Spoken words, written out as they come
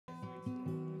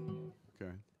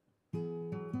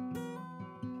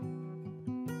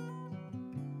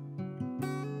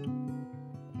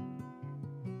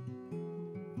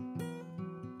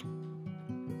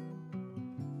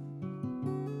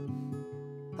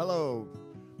Hello,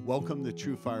 welcome to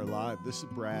TrueFire Live. This is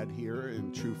Brad here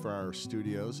in TrueFire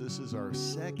Studios. This is our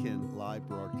second live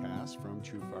broadcast from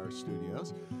TrueFire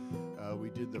Studios. We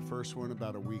did the first one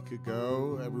about a week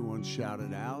ago. Everyone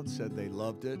shouted out, said they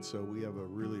loved it. So we have a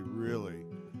really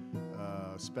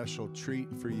special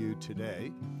treat for you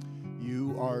today.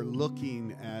 You are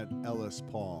looking at Ellis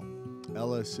Paul.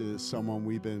 Ellis is someone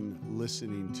we've been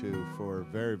listening to for a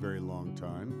very long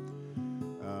time.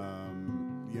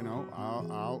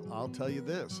 I'll tell you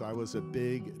this. I was a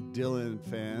big Dylan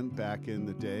fan back in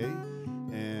the day,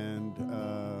 and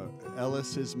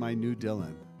Ellis is my new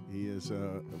Dylan. He is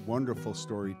a wonderful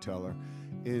storyteller,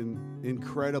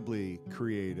 incredibly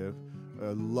creative,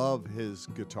 love his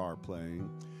guitar playing,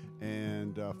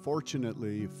 and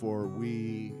fortunately for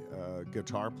we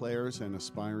guitar players and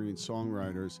aspiring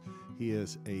songwriters, he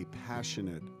is a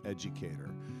passionate educator.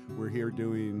 We're here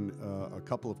doing a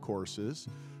couple of courses.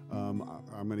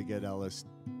 I'm going to get Ellis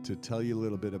to tell you a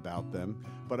little bit about them,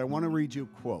 but I want to read you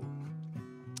a quote.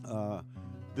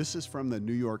 This is from the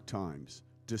New York Times.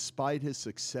 Despite his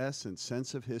success and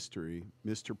sense of history,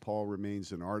 Mr. Paul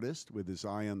remains an artist with his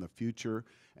eye on the future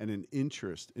and an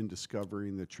interest in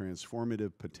discovering the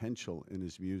transformative potential in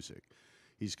his music.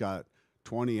 He's got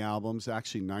 20 albums,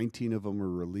 actually 19 of them are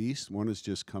released. One is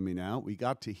just coming out. We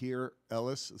got to hear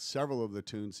Ellis, several of the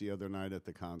tunes the other night at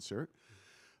the concert.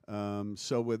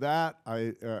 So with that,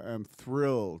 I am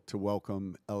thrilled to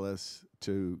welcome Ellis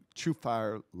to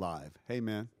TrueFire Live. Hey,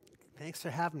 man. Thanks for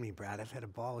having me, Brad. I've had a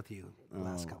ball with you the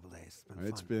last couple of days.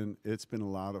 It's been a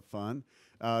lot of fun.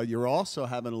 You're also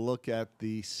having a look at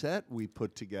the set we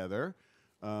put together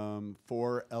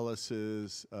for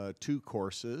Ellis's 2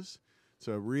 courses. It's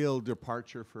a real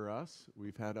departure for us.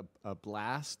 We've had a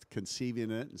blast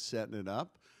conceiving it and setting it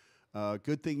up.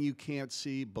 Good thing you can't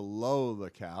see below the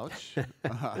couch.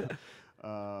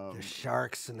 There's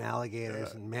sharks and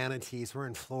alligators and manatees. We're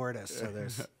in Florida, so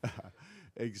there's...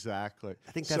 Exactly.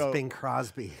 I think that's Bing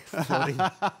Crosby floating.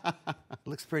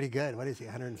 Looks pretty good. What is he,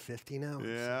 150 now?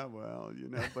 Yeah, well,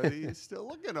 but he's still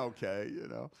looking okay,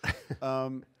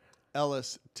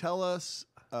 Ellis, tell us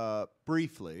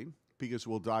briefly, because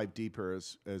we'll dive deeper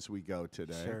as we go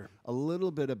today, Sure. A little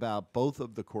bit about both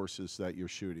of the courses that you're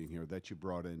shooting here, that you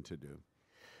brought in to do.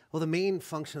 Well, the main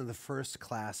function of the first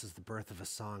class is the birth of a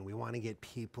song. We want to get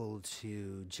people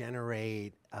to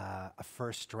generate a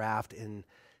first draft in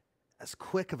as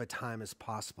quick of a time as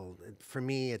possible. For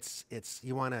me, it's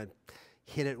you want to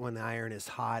hit it when the iron is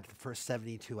hot. The first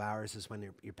 72 hours is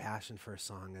when your passion for a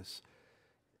song is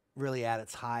really at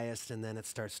its highest, and then it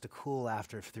starts to cool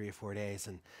after 3 or 4 days,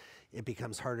 and it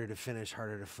becomes harder to finish,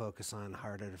 harder to focus on,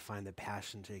 harder to find the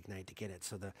passion to ignite to get it.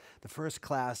 So the first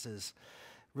class is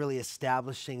really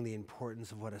establishing the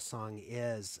importance of what a song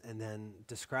is and then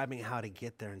describing how to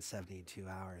get there in 72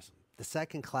 hours. The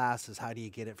second class is how do you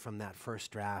get it from that first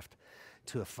draft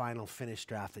to a final finished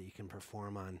draft that you can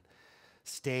perform on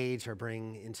stage or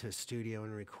bring into a studio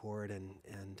and record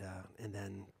and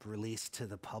then release to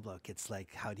the public. It's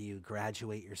like, how do you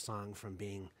graduate your song from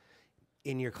being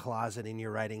in your closet, in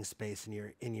your writing space,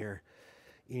 in your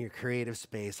creative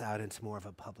space, out into more of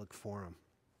a public forum.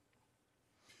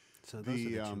 So those are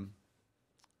the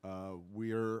two.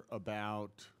 We're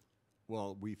about,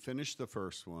 well, we finished the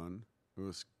first one. It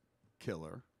was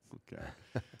killer. Okay.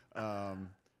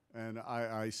 And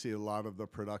I see a lot of the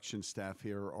production staff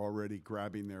here already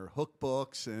grabbing their hook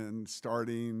books and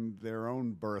starting their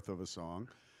own birth of a song.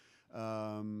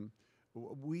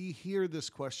 We hear this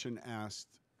question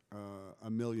asked a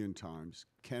million times.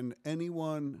 Can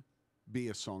anyone be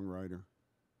a songwriter?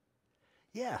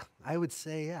 Yeah, I would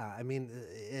say, yeah. I mean,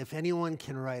 if anyone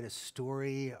can write a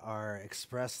story or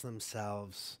express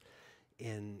themselves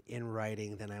in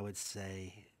writing, then I would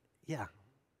say, yeah.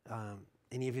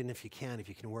 And even if you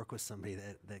can work with somebody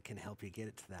that can help you get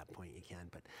it to that point, you can.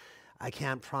 But I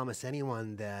can't promise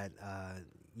anyone that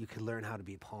you could learn how to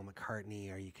be Paul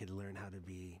McCartney or you could learn how to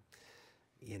be,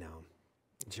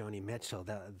 Joni Mitchell.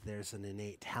 There's an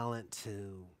innate talent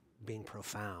to being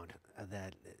profound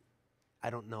that I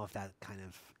don't know if that kind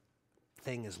of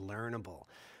thing is learnable.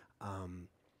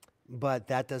 But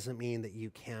that doesn't mean that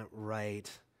you can't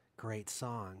write great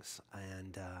songs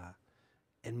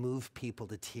and move people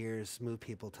to tears, move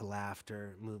people to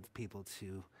laughter, move people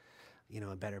to,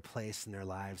 a better place in their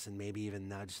lives, and maybe even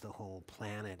nudge the whole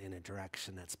planet in a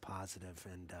direction that's positive.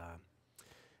 And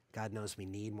God knows we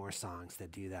need more songs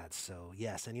that do that. So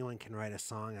yes, anyone can write a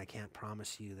song. I can't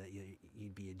promise you that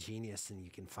you'd be a genius and you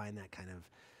can find that kind of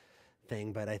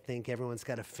thing, but I think everyone's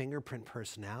got a fingerprint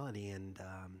personality, and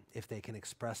if they can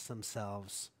express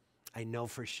themselves, I know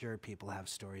for sure people have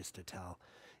stories to tell,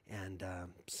 and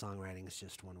songwriting is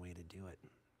just one way to do it.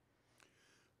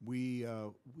 we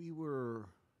were,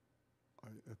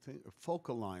 I think, Folk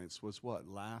Alliance was what,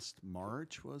 last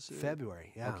March, was it?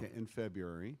 February, yeah. Okay, in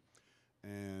February.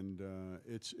 And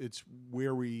it's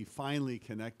where we finally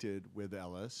connected with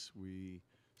Ellis. We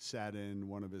sat in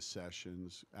one of his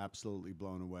sessions, absolutely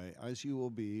blown away, as you will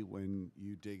be when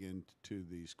you dig into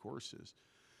these courses.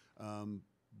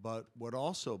 But what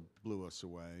also blew us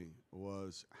away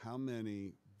was how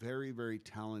many very, very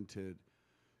talented,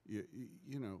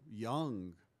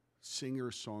 young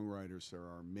singer-songwriters there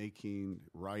are making,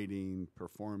 writing,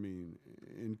 performing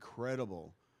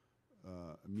incredible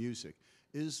music.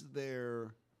 Is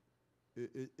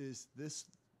this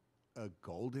a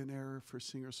golden era for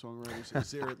singer-songwriters?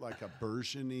 Is there like a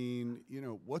burgeoning,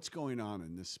 what's going on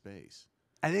in this space?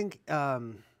 I think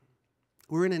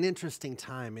we're in an interesting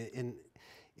time.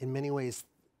 In many ways,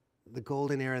 the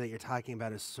golden era that you're talking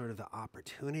about is sort of the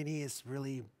opportunity is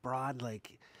really broad.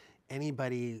 Like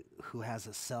anybody who has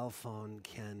a cell phone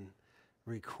can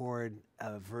record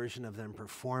a version of them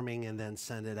performing and then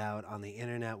send it out on the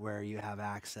internet where you have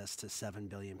access to 7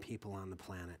 billion people on the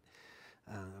planet.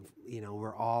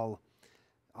 We're all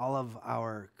of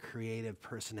our creative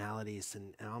personalities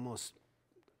and almost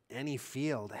any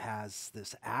field has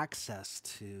this access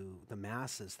to the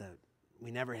masses that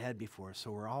we never had before.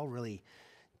 So we're all really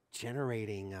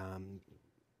generating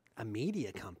a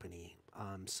media company.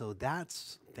 So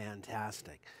that's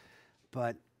fantastic.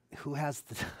 But who has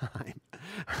the time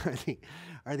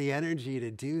or the energy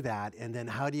to do that? And then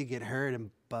how do you get heard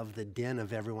above the din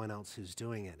of everyone else who's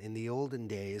doing it? In the olden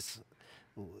days,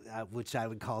 which I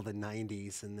would call the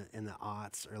 90s and the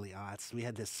aughts, early aughts, we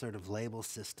had this sort of label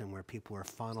system where people were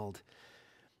funneled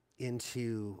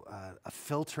into a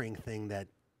filtering thing that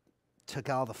took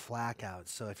all the flack out.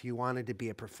 So if you wanted to be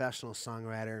a professional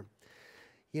songwriter,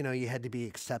 you had to be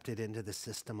accepted into the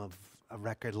system of a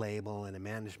record label and a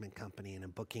management company and a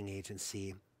booking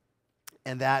agency.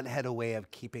 And that had a way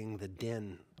of keeping the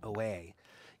din away.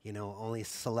 Only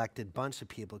selected bunch of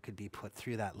people could be put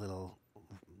through that little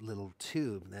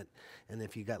tube and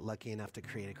if you got lucky enough to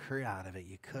create a career out of it,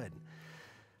 you could.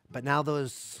 But now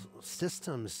those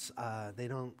systems, they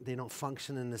don't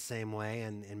function in the same way,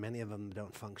 and many of them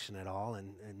don't function at all.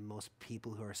 And most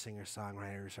people who are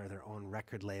singer-songwriters are their own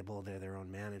record label. They're their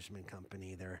own management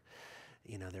company. They're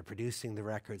producing the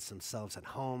records themselves at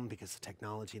home because the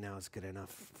technology now is good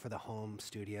enough for the home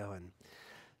studio. And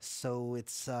so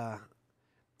it's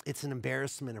an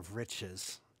embarrassment of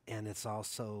riches, and it's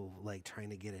also like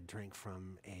trying to get a drink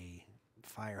from a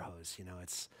fire hose.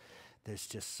 There's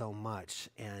just so much,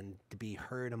 and to be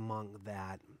heard among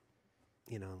that,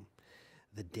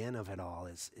 the din of it all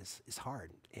is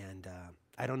hard. And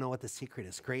I don't know what the secret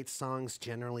is. Great songs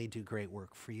generally do great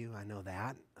work for you. I know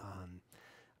that.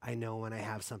 I know when I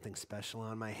have something special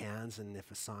on my hands, and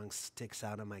if a song sticks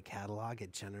out in my catalog,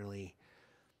 it generally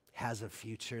has a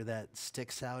future that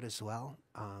sticks out as well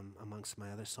amongst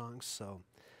my other songs. So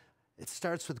it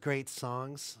starts with great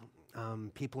songs.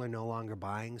 People are no longer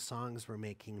buying songs. We're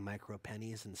making micro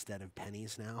pennies instead of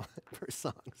pennies now per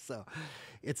song. So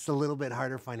it's a little bit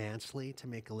harder financially to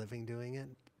make a living doing it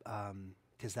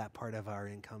because that part of our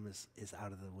income is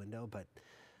out of the window.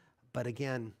 But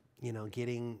again,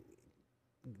 getting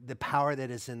the power that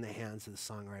is in the hands of the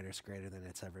songwriter is greater than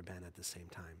it's ever been at the same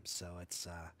time. So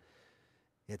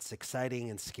it's exciting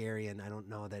and scary, and I don't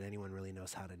know that anyone really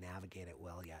knows how to navigate it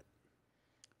well yet.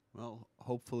 Well,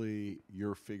 hopefully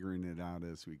you're figuring it out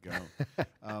as we go.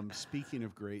 Speaking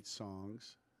of great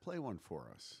songs, play one for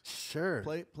us. Sure.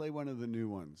 Play one of the new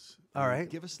ones. All right.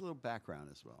 Give us a little background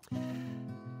as well.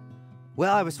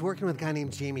 Well, I was working with a guy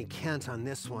named Jamie Kent on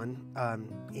this one.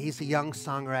 He's a young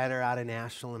songwriter out of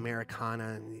Nashville,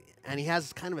 Americana, and he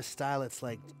has kind of a style that's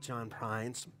like John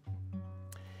Prine's.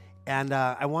 And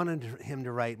I wanted him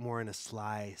to write more in a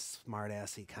sly,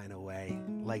 smart-assy kind of way,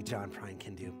 like John Prine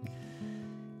can do.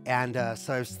 And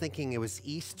so I was thinking it was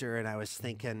Easter, and I was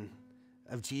thinking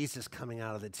of Jesus coming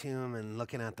out of the tomb and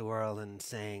looking at the world and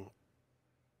saying,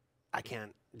 I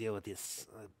can't deal with this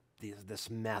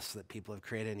mess that people have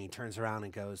created. And he turns around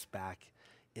and goes back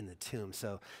in the tomb.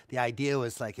 So the idea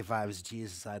was like, if I was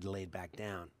Jesus, I'd laid back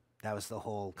down. That was the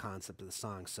whole concept of the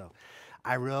song. So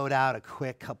I wrote out a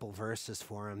quick couple verses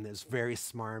for him. It was very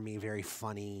smarmy, very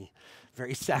funny,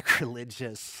 very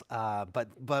sacrilegious,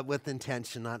 but with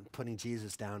intention, not putting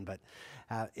Jesus down. But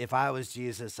if I was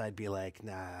Jesus, I'd be like,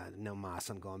 nah, no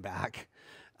mas, I'm going back.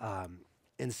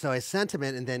 And so I sent him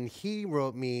it, and then he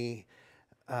wrote me,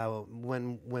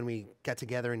 when we got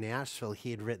together in Nashville,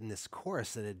 he had written this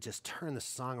chorus that had just turned the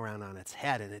song around on its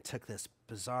head, and it took this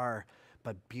bizarre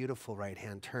but beautiful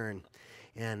right-hand turn.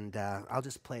 And I'll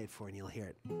just play it for you and you'll hear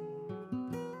it.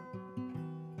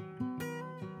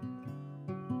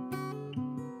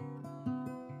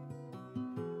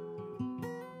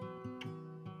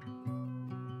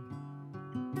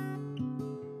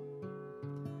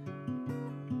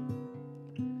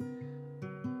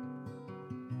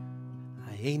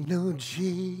 Ain't no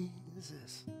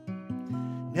Jesus,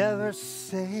 never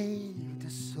saved a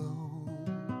soul,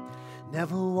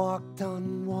 never walked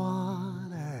on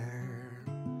water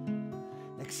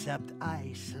except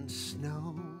ice and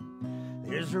snow.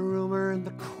 There's a rumor in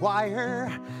the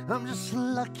choir I'm just the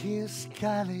luckiest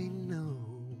guy they know,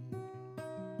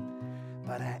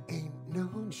 but I ain't no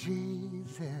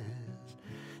Jesus,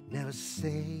 never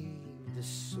saved a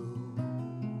soul.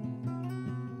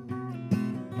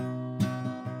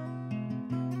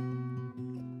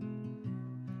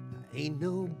 Ain't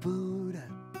no Buddha,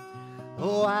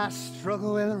 oh, I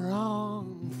struggle with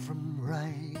wrong from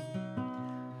right.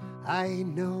 I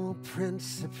ain't no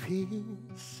Prince of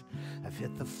Peace, I've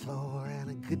hit the floor and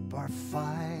a good bar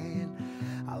fight.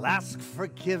 I'll ask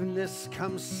forgiveness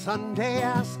come Sunday,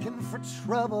 asking for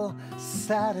trouble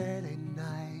Saturday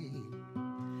night.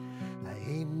 I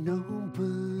ain't no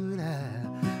Buddha,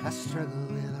 I struggle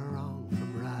with wrong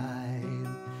from right.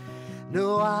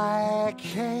 No, I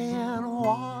can't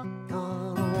walk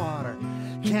on water,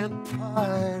 can't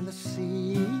part the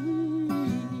sea.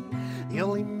 The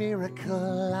only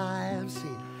miracle I've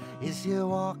seen is you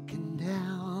walking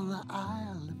down the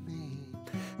aisle to me.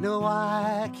 No,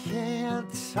 I can't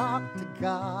talk to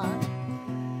God,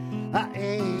 I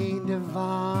ain't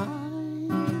divine.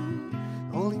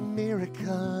 The only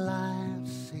miracle I've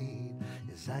seen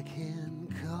is I can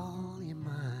call you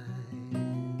mine.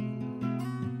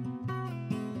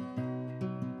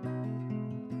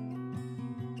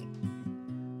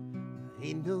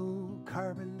 Ain't no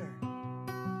carpenter,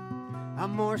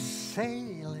 I'm more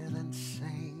sailor than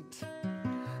saint.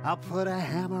 I'll put a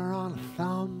hammer on a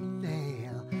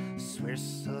thumbnail, swear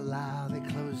so loud they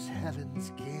close heaven's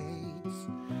gates.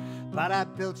 But I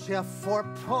built you a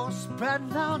four-post bed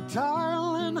now,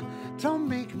 darling, don't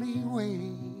make me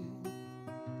wait.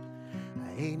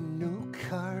 I ain't no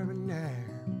carpenter,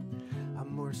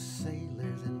 I'm more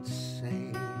sailor than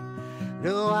saint.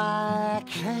 No, I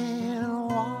can't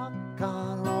walk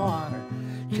on water,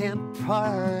 can't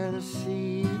part the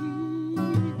sea.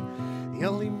 The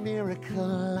only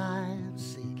miracle I've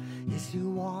seen is you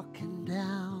walking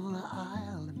down the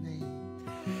aisle to me.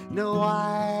 No,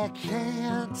 I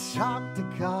can't talk to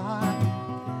God,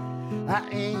 I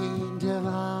ain't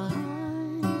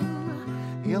divine.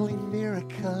 The only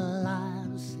miracle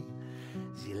I've seen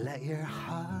is you let your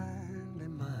heart be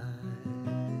mine.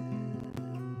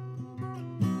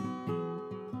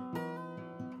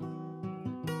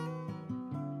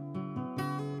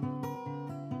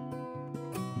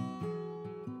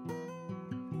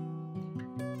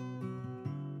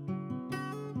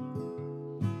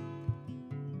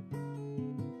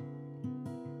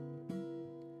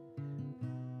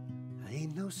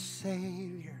 Ain't no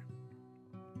savior,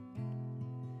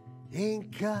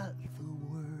 ain't got the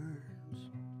words.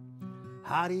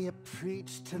 How do you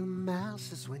preach to the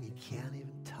masses when you can't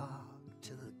even talk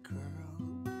to the girl?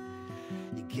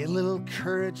 You get a little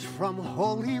courage from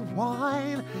holy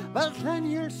wine, but then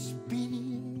your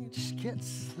speech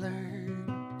gets slurred.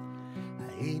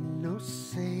 I ain't no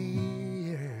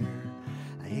savior,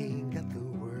 I ain't got the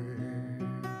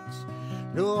words.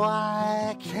 No,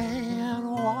 I can't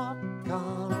walk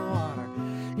on water,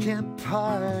 can't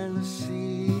part the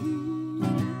sea.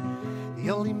 The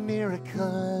only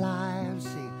miracle I've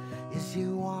seen is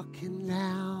you walking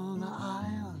down the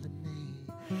aisle to me.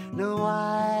 No,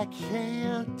 I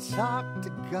can't talk to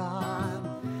God,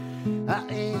 I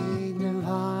ain't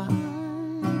divine.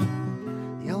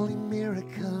 The only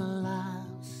miracle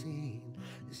I've seen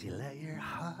is you let your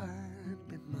heart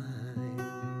be mine.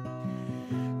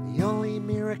 The only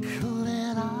miracle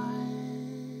that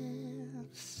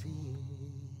I've seen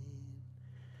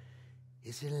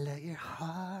is you let your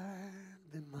heart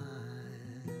be mine.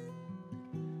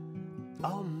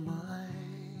 Oh,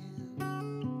 mine.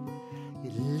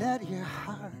 You let your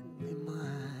heart be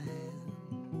mine.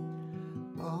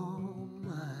 Oh,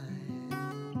 mine.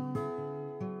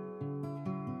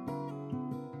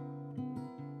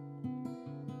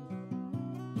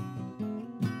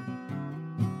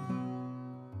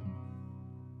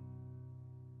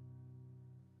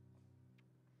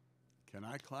 Can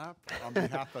I clap on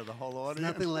behalf of the whole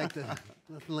audience? Nothing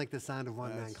like the sound of one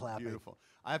man That's clapping. beautiful.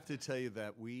 I have to tell you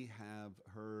that we have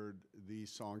heard these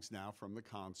songs now from the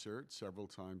concert several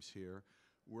times here.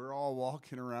 We're all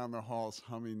walking around the halls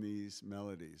humming these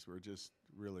melodies. We're just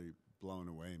really blown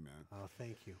away, man. Oh,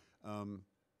 thank you.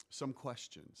 Some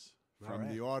questions All from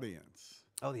right. the audience.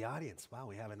 Oh, the audience. Wow,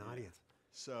 we have an audience.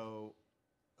 So,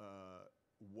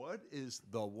 what is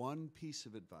the one piece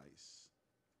of advice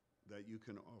that you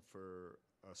can offer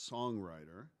a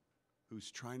songwriter who's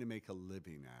trying to make a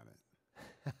living at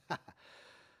it?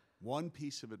 One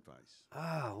piece of advice.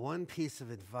 One piece of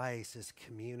advice is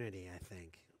community, I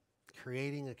think.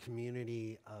 Creating a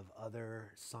community of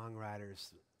other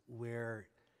songwriters where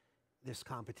there's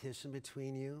competition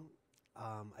between you,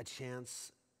 a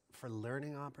chance for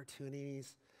learning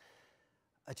opportunities,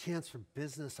 a chance for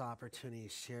business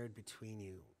opportunities shared between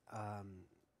you,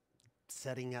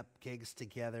 setting up gigs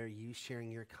together, you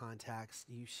sharing your contacts,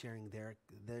 you sharing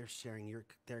they're sharing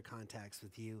their contacts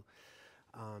with you.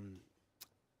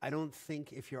 I don't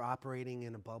think if you're operating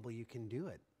in a bubble, you can do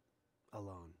it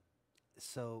alone.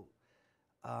 So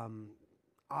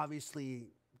obviously,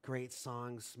 great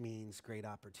songs means great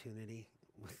opportunity.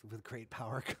 With great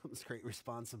power comes great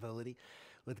responsibility.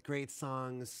 With great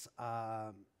songs,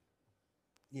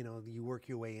 you work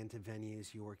your way into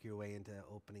venues, you work your way into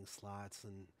opening slots,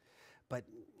 but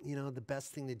the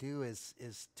best thing to do is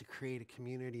to create a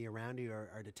community around you,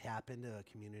 or to tap into a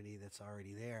community that's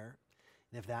already there.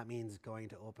 And if that means going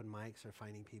to open mics or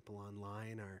finding people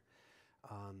online, or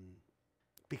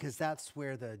because that's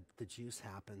where the juice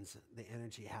happens, the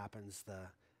energy happens, the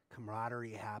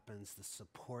camaraderie happens, the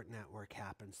support network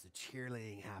happens, the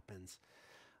cheerleading happens.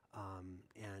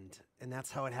 And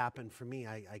that's how it happened for me.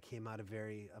 I came out of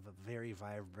a very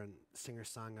vibrant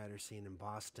singer-songwriter scene in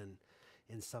Boston,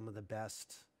 and some of the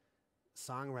best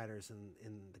songwriters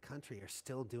in the country are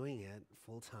still doing it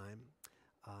full-time.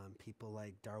 People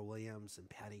like Dar Williams and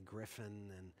Patty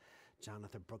Griffin and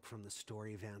Jonathan Brooke from The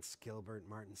Story, Vance Gilbert,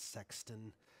 Martin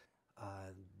Sexton.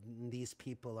 These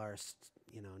people are,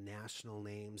 national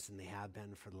names, and they have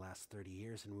been for the last 30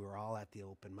 years. And we were all at the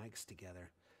open mics together,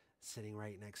 sitting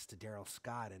right next to Daryl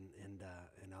Scott and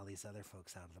all these other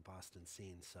folks out of the Boston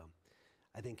scene. So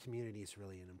I think community is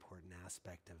really an important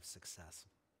aspect of success.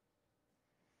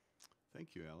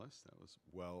 Thank you, Ellis. That was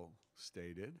well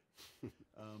stated.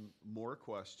 More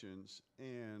questions.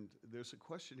 And there's a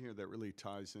question here that really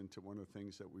ties into one of the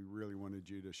things that we really wanted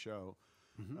you to show.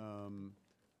 Mm-hmm.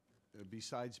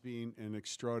 Besides being an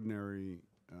extraordinary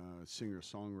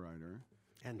singer-songwriter.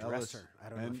 And dresser. I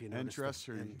don't know if you noticed. And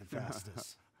dresser. The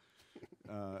vest.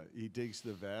 He digs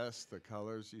the vest, the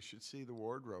colors. You should see the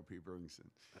wardrobe he brings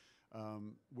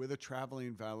in. With a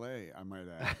traveling valet, I might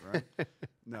add, right?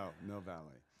 No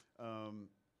valet.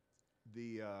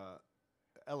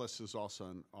 Ellis is also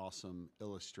an awesome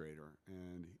illustrator,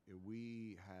 and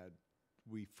we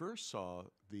first saw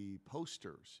the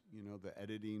posters, the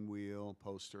editing wheel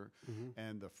poster, mm-hmm.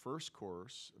 and the first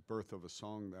course, Birth of a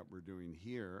Song, that we're doing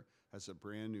here, has a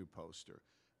brand new poster.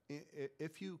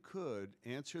 If you could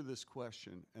answer this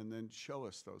question and then show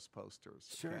us those posters.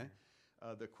 Sure. Okay?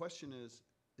 The question is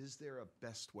there a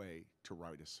best way to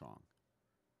write a song?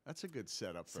 That's a good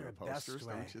setup for the posters,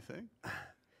 don't you think?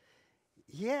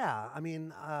 Yeah, I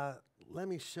mean, let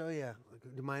me show you. Do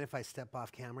you mind if I step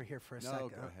off camera here for a second? No,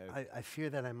 go ahead. I fear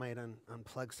that I might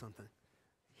unplug something.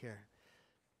 Here.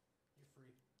 You're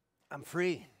free. I'm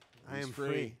free. I am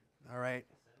free. All right.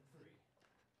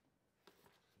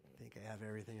 I think I have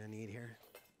everything I need here.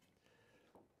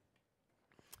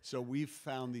 So we've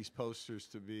found these posters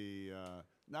to be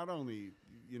not only,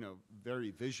 very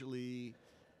visually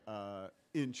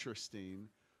interesting,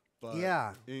 but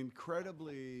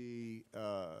incredibly,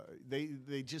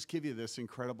 they just give you this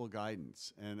incredible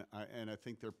guidance, and I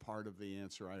think they're part of the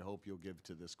answer I hope you'll give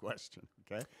to this question.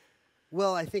 Okay.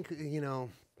 Well, I think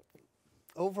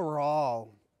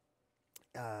overall,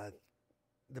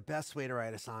 the best way to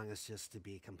write a song is just to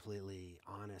be completely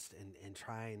honest and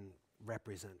try and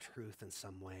represent truth in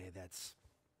some way that's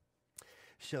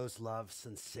shows love,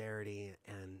 sincerity,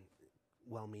 and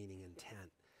well-meaning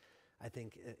intent. I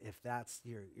think if that's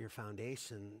your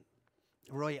foundation,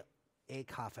 Roy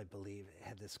Acuff, I believe,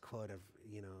 had this quote of,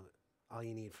 all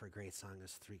you need for a great song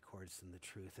is 3 chords and the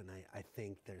truth. And I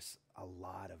think there's a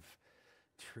lot of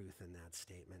truth in that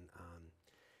statement.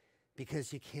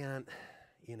 Because you can't,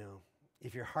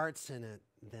 if your heart's in it,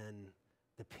 then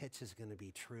the pitch is going to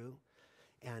be true.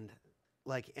 And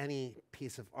like any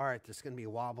piece of art, there's going to be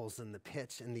wobbles in the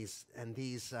pitch. And these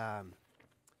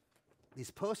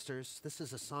posters, this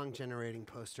is a song-generating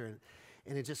poster,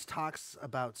 and it just talks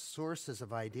about sources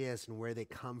of ideas and where they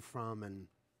come from. And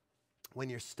when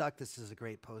you're stuck, this is a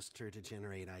great poster to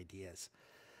generate ideas.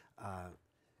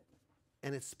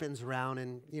 And it spins around,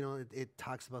 and it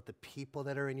talks about the people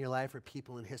that are in your life or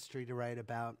people in history to write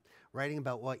about, writing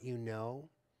about what you know.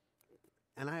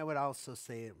 And I would also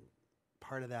say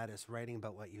part of that is writing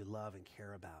about what you love and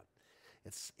care about.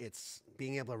 It's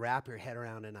being able to wrap your head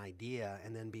around an idea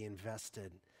and then be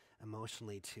invested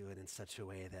emotionally to it in such a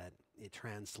way that it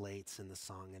translates in the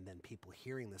song, and then people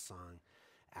hearing the song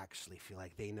actually feel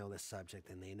like they know the subject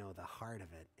and they know the heart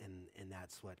of it, and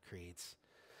that's what creates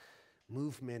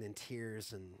movement and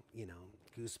tears and,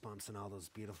 goosebumps and all those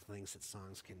beautiful things that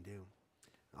songs can do.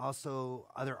 Also,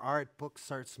 other art, books,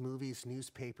 arts, movies,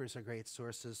 newspapers are great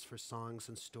sources for songs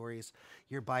and stories.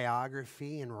 Your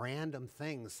biography and random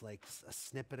things like a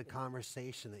snippet of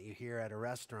conversation that you hear at a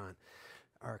restaurant,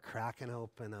 or cracking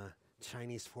open a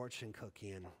Chinese fortune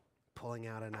cookie and pulling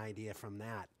out an idea from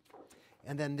that.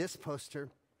 And then this poster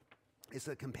is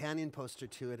a companion poster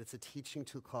to it. It's a teaching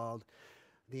tool called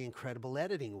the Incredible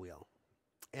Editing Wheel.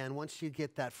 And once you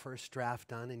get that first draft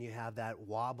done and you have that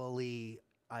wobbly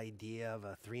idea of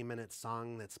a 3-minute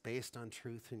song that's based on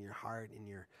truth in your heart and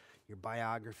your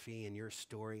biography and your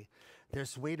story,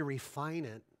 there's a way to refine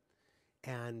it.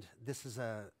 And this is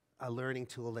a learning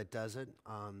tool that does it.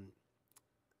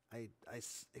 I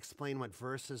explain what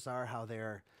verses are, how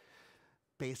they're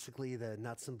basically the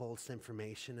nuts and bolts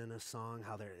information in a song,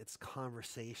 how it's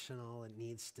conversational.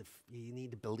 You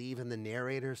need to believe in the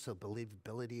narrator, so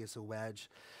believability is a wedge.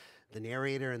 The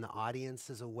narrator and the audience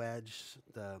is a wedge.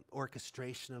 The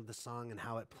orchestration of the song and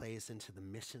how it plays into the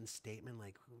mission statement.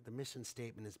 Like the mission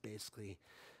statement is basically,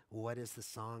 what is the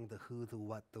song, the who, the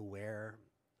what, the where.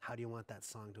 How do you want that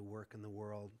song to work in the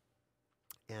world?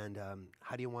 And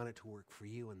how do you want it to work for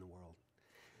you in the world?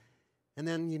 And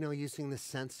then, using the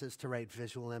senses to write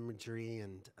visual imagery,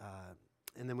 and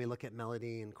then we look at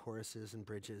melody and choruses and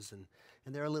bridges, and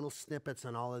there are little snippets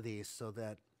on all of these so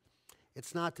that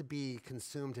it's not to be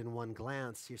consumed in one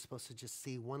glance. You're supposed to just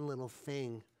see one little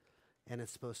thing, and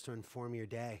it's supposed to inform your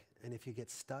day. And if you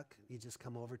get stuck, you just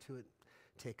come over to it,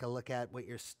 take a look at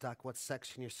what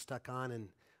section you're stuck on, and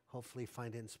hopefully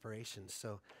find inspiration.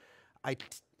 So I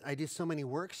do so many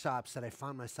workshops that I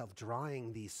found myself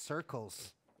drawing these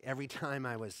circles every time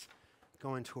I was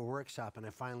going to a workshop, and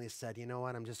I finally said, you know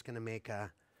what, I'm just going to make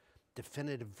a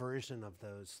definitive version of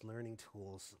those learning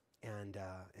tools and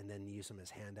then use them as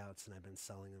handouts, and I've been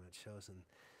selling them at shows, and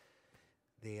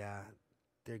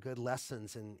they're good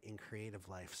lessons in creative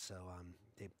life, so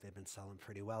they've been selling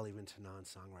pretty well even to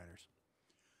non-songwriters.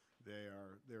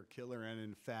 They're killer, and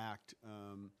in fact,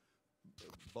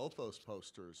 both those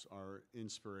posters are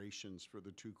inspirations for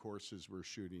the 2 courses we're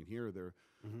shooting here. They're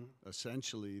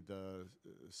essentially the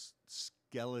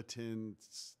skeleton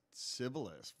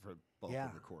syllabus for both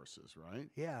of the courses, right?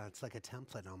 Yeah, it's like a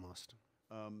template almost.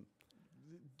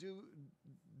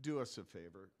 Do us a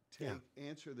favor.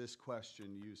 Answer this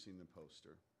question using the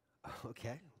poster.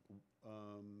 Okay.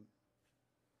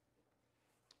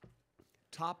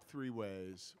 Top 3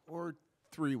 ways, or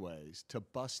 3 ways, to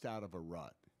bust out of a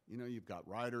rut. You've got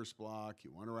writer's block,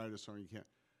 you want to write a song, you can't.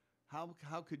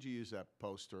 How could you use that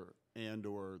poster and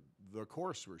or the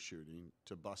course we're shooting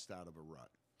to bust out of a rut?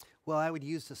 Well, I would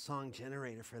use the song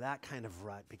generator for that kind of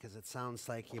rut because it sounds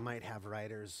like you might have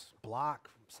writer's block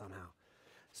somehow.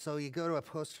 So you go to a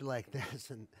poster like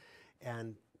this,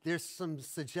 and there's some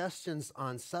suggestions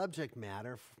on subject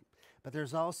matter, but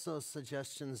there's also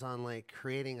suggestions on like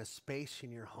creating a space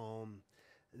in your home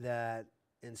that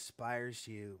inspires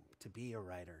you to be a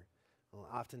writer. Well,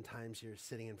 oftentimes you're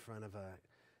sitting in front of a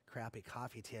crappy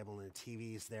coffee table and the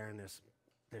TV's there, and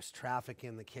there's traffic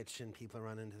in the kitchen, people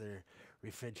run into their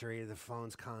refrigerator, the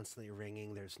phone's constantly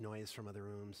ringing, there's noise from other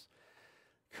rooms.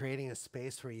 Creating a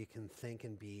space where you can think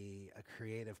and be a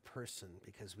creative person,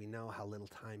 because we know how little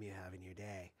time you have in your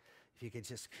day. If you could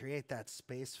just create that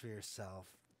space for yourself,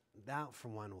 that for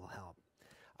one will help.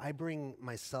 I bring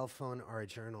my cell phone or a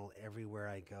journal everywhere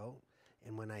I go,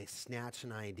 and when I snatch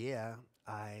an idea,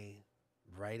 I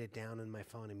write it down in my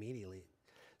phone immediately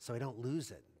so I don't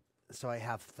lose it. So I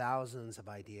have thousands of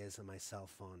ideas on my cell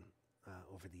phone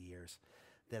over the years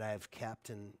that I've kept,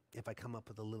 and if I come up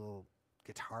with a little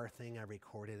guitar thing, I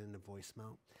record it in a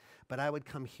voicemail. But I would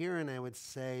come here and I would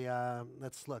say,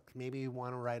 let's look, maybe you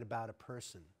want to write about a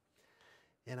person.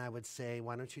 And I would say,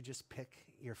 why don't you just pick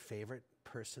your favorite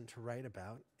person to write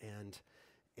about?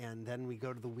 And then we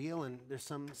go to the wheel, and there's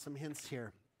some hints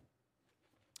here.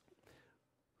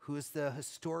 Who is the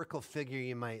historical figure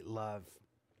you might love?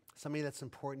 Somebody that's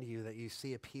important to you, that you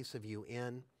see a piece of you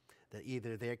in, that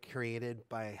either they're created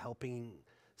by helping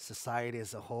society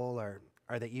as a whole, or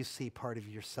that you see part of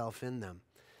yourself in them.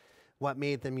 What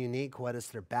made them unique? What is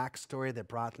their backstory that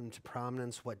brought them to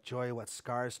prominence? What joy, what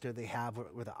scars do they have?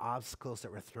 What were the obstacles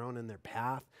that were thrown in their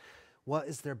path? What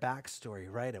is their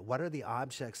backstory, right? What are the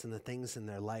objects and the things in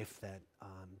their life that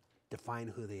define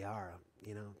who they are?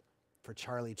 For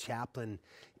Charlie Chaplin,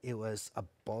 it was a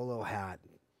bolo hat.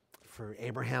 For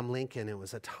Abraham Lincoln, it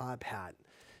was a top hat.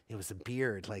 It was a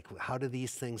beard. Like, how do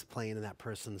these things play into that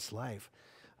person's life?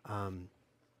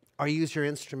 Or use your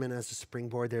instrument as a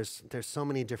springboard. There's so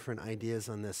many different ideas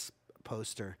on this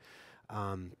poster.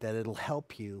 that it'll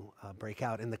help you break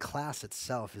out. And the class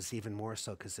itself is even more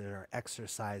so because there are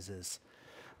exercises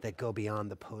that go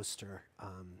beyond the poster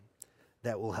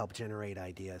that will help generate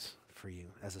ideas for you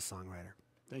as a songwriter.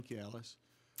 Thank you, Ellis.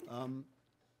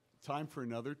 Time for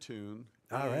another tune.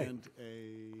 All right. And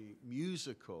a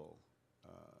musical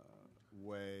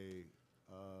way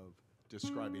of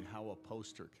describing how a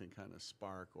poster can kind of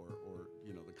spark, or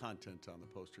you know, the content on the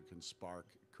poster can spark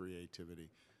creativity.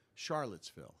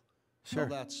 Charlottesville. Sure.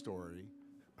 Tell that story.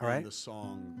 All and right. the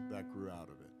song that grew out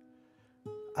of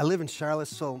it. I live in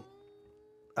Charlottesville,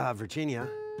 Virginia,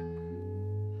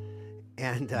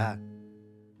 and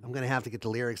I'm going to have to get the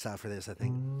lyrics out for this, I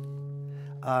think.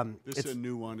 This is a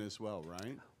new one as well,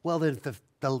 right? Well, the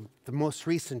most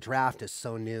recent draft is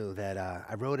so new that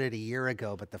I wrote it a year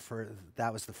ago, but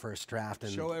that was the first draft.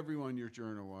 And show everyone your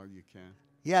journal while you can.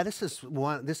 yeah, this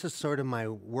is sort of my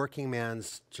working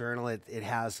man's journal. It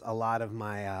has a lot of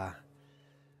my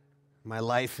my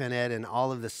life in it, and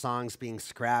all of the songs being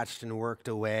scratched and worked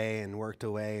away and worked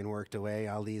away and worked away.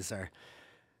 All these are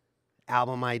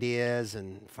album ideas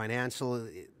and financial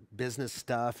business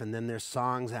stuff, and then there's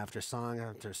songs after song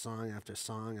after song after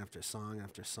song after song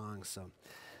after song. So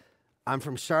I'm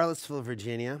from Charlottesville,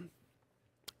 Virginia,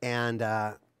 and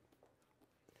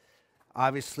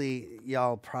obviously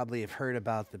y'all probably have heard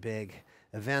about the big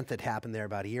event that happened there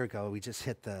about a year ago. We just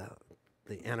hit the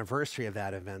anniversary of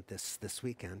that event this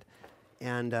weekend,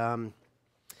 and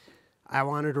I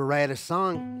wanted to write a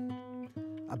song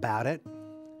about it,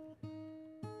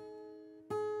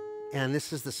 and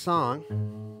this is the song.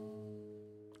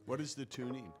 What is the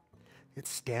tuning? It's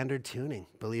standard tuning,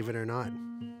 believe it or not.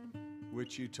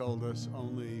 Which you told us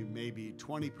only maybe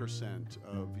 20%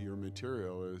 of your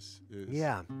material is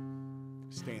Yeah.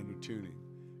 standard tuning.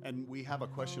 And we have a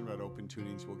question about open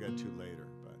tunings we'll get to later.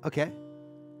 But Okay.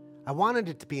 I wanted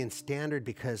it to be in standard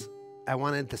because I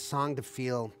wanted the song to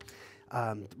feel...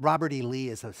 Robert E. Lee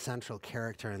is a central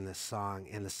character in this song,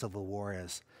 and the Civil War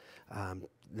is.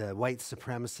 The white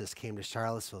supremacists came to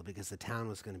Charlottesville because the town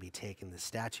was going to be taking the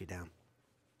statue down.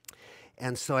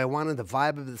 And so I wanted the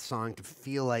vibe of the song to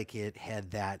feel like it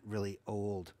had that really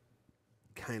old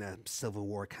kind of Civil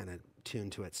War kind of tune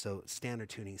to it. So standard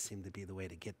tuning seemed to be the way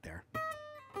to get there.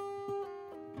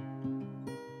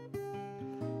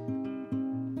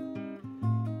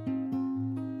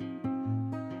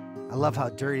 I love how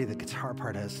dirty the guitar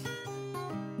part is.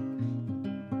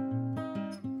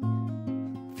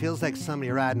 Feels like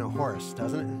somebody riding a horse,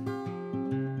 doesn't it?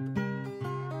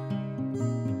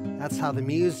 That's how the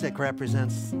music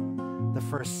represents the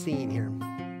first scene here.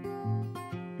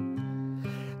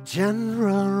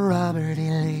 General Robert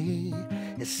E. Lee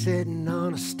is sitting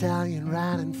on a stallion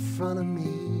right in front of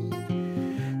me.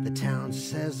 The town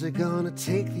says they're gonna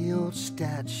take the old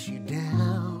statue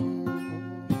down.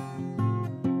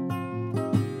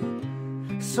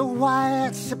 So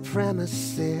white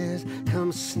supremacists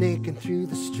come snaking through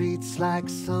the streets like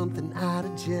something out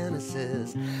of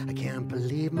Genesis. I can't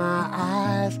believe my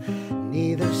eyes.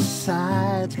 Neither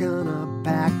side's gonna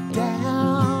back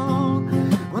down.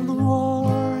 When the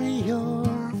war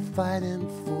you're fighting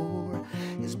for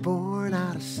is born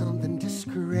out of something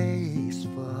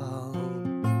disgraceful,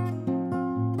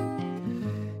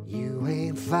 you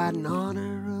ain't fighting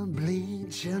honorably,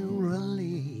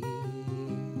 generally.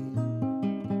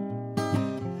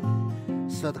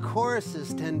 So the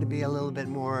choruses tend to be a little bit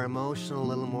more emotional, a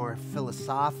little more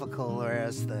philosophical,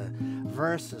 whereas the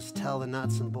verses tell the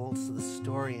nuts and bolts of the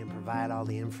story and provide all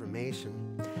the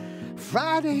information.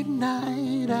 Friday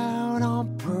night out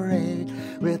on parade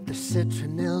with the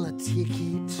citronella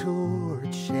tiki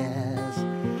torches.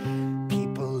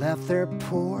 People left their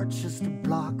porches to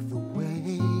block the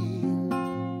way.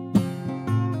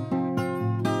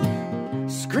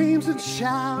 Screams and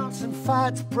shouts and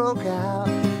fights broke out.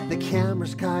 The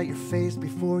cameras got your face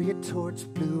before your torch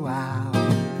blew out.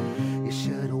 You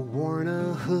should have worn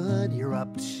a hood. You're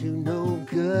up to no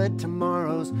good.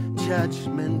 Tomorrow's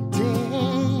judgment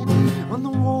day. When the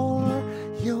war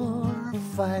you're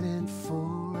fighting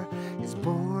for is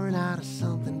born out of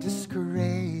something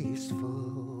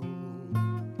disgraceful,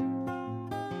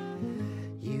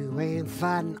 you ain't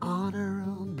fighting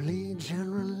honorably,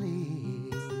 generally.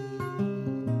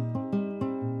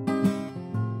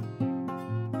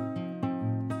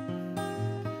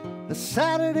 The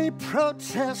Saturday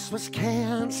protest was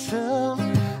canceled.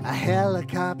 A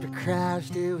helicopter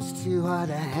crashed, it was too hard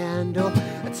to handle.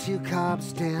 2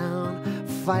 cops down,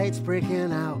 fights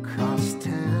breaking out across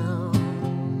town.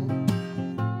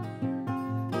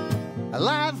 A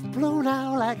life blown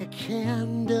out like a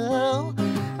candle.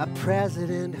 A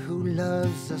president who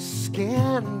loves a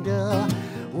scandal.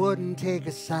 wouldn't take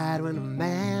a side when a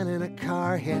man in a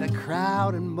car hit a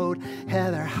crowd and mowed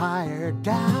heather higher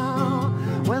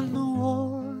down. When the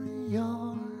war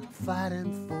you're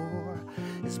fighting for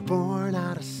is born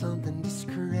out of something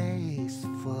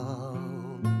disgraceful,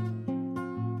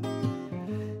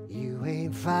 you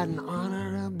ain't fighting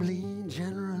honorably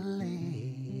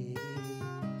generally.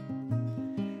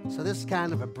 So this is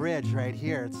kind of a bridge right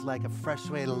here. It's like a fresh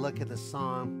way to look at the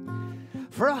song.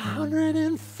 For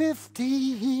 150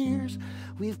 years,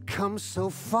 we've come so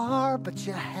far, but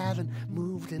you haven't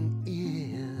moved an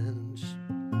inch.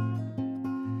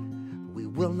 We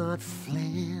will not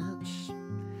flinch.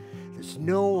 There's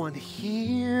no one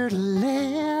here to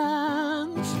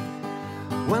lend.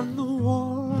 When the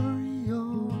war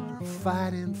you're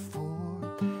fighting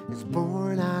for is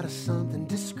born out of something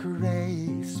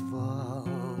disgraceful,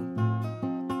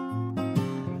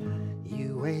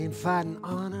 you ain't fighting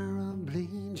honorably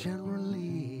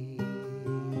generally.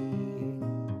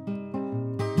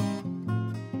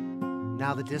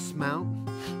 Now the dismount.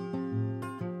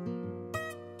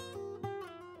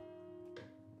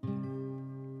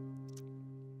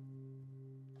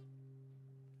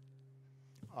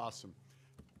 Awesome.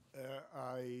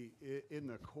 In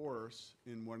the chorus,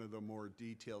 in one of the more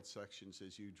detailed sections,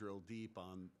 as you drill deep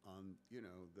on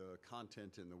the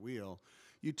content in the wheel,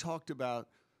 you talked about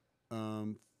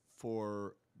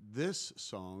for this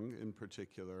song in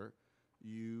particular,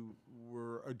 you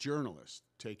were a journalist,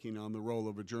 taking on the role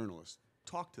of a journalist.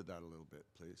 Talk to that a little bit,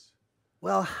 please.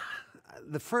 Well,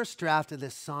 the first draft of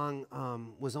this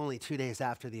song was only 2 days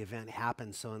after the event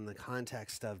happened. So in the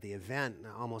context of the event,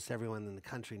 almost everyone in the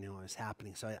country knew what was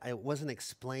happening. So I wasn't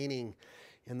explaining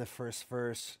in the first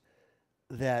verse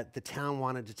that the town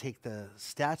wanted to take the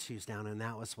statues down, and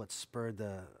that was what spurred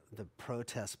the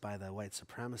protest by the white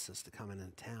supremacists to come into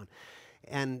town.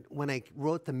 And when I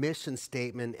wrote the mission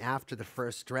statement after the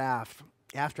first draft,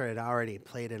 after I'd already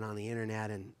played it on the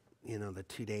internet and the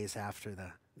 2 days after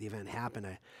the event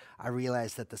happened, I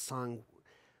realized that the song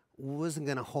wasn't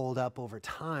going to hold up over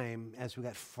time as we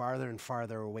got farther and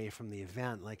farther away from the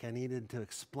event. Like, I needed to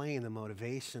explain the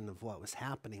motivation of what was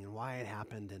happening and why it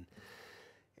happened.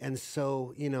 And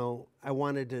so, I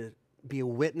wanted to be a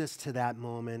witness to that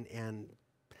moment, and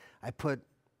I put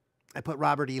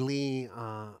Robert E. Lee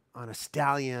on a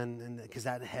stallion, because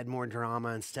that had more drama.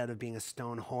 Instead of being a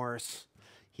stone horse,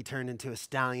 he turned into a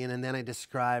stallion. And then I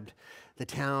described the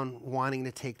town wanting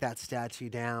to take that statue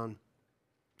down.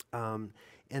 And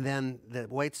then the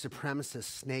white supremacists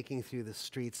snaking through the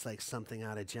streets like something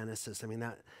out of Genesis. I mean,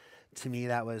 to me,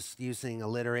 that was using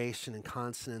alliteration and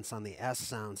consonants on the S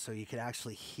sound, so you could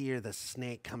actually hear the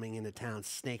snake coming into town,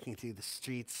 snaking through the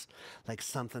streets like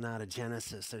something out of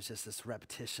Genesis. There's just this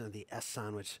repetition of the S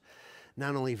sound, which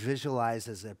not only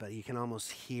visualizes it, but you can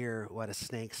almost hear what a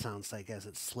snake sounds like as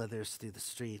it slithers through the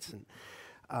streets.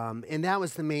 And that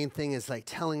was the main thing, is like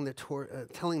telling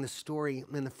the story.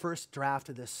 In the first draft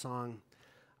of this song,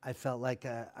 I felt like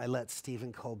I let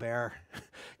Stephen Colbert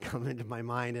come into my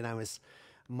mind, and I was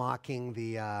mocking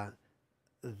the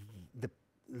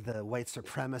white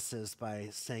supremacists by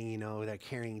saying, they're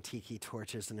carrying tiki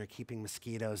torches and they're keeping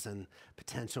mosquitoes and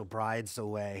potential brides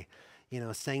away.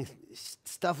 Saying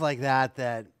stuff like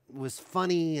that was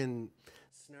funny and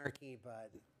snarky,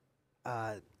 but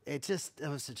it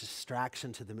was a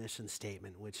distraction to the mission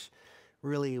statement, which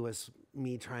really was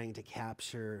me trying to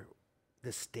capture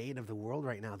the state of the world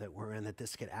right now that we're in, that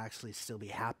this could actually still be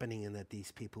happening, and that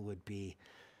these people would be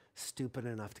stupid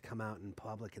enough to come out in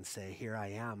public and say, here I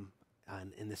am,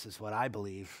 and this is what I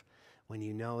believe, when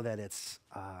you know that it's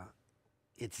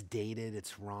dated,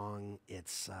 it's wrong,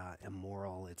 it's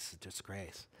immoral, it's a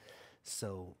disgrace.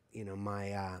 So,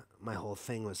 my whole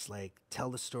thing was like,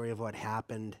 tell the story of what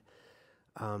happened,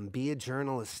 be a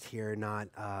journalist here, not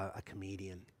a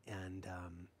comedian, and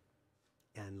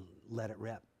let it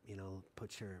rip.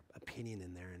 Put your opinion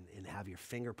in there and have your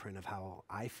fingerprint of how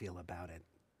I feel about it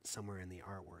somewhere in the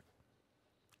artwork.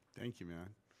 Thank you,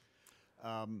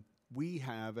 man. We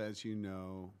have, as you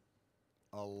know,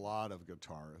 a lot of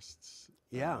guitarists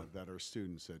that are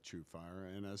students at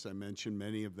TrueFire. And as I mentioned,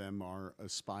 many of them are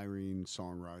aspiring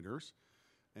songwriters.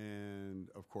 And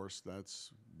of course,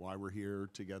 that's why we're here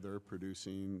together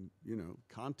producing,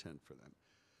 content for them.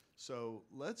 So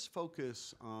let's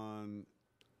focus on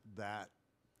that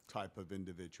type of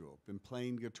individual. Been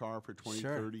playing guitar for 20,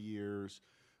 30 years.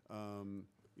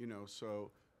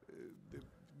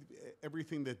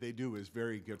 Everything that they do is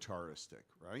very guitaristic,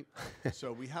 right?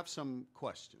 So we have some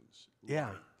questions. Yeah.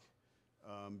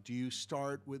 Like, do you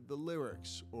start with the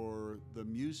lyrics or the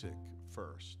music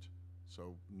first?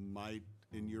 So might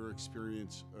in your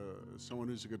experience, someone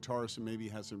who's a guitarist and maybe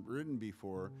hasn't written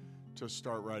before, to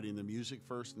start writing the music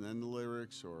first and then the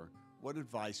lyrics? Or what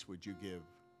advice would you give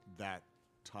that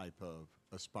type of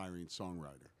aspiring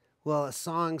songwriter? Well,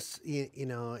 songs, you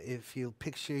know, if you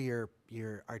picture your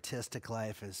artistic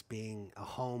life as being a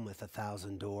home with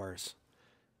 1,000 doors,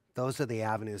 those are the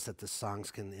avenues that the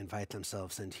songs can invite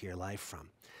themselves into your life from.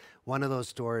 One of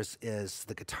those doors is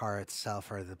the guitar itself,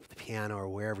 or the piano, or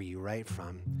wherever you write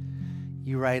from.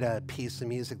 You write a piece of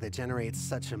music that generates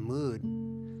such a mood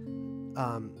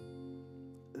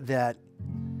that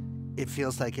it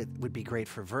feels like it would be great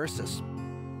for verses.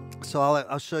 So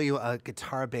I'll show you a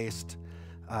guitar-based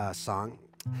song.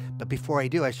 But before I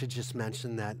do, I should just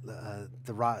mention that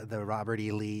the Robert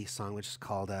E. Lee song, which is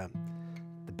called The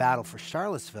Battle for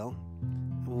Charlottesville,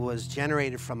 was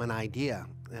generated from an idea,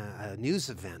 a news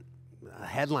event, a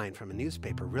headline from a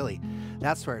newspaper, really.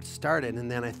 That's where it started.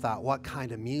 And then I thought, what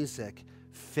kind of music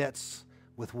fits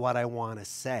with what I want to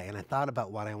say? And I thought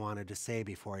about what I wanted to say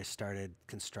before I started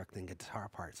constructing guitar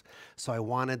parts. So I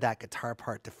wanted that guitar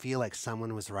part to feel like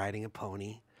someone was riding a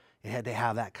pony. It had to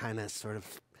have that kind of sort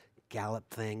of gallop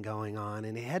thing going on,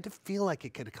 and it had to feel like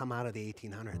it could have come out of the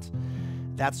 1800s.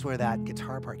 That's where that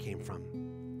guitar part came from.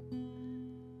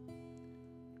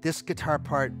 This guitar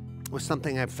part was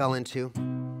something I fell into.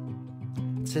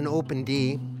 It's an open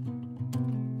D.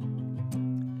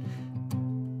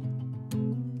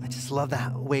 I just love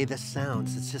the way this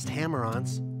sounds. It's just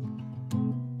hammer-ons.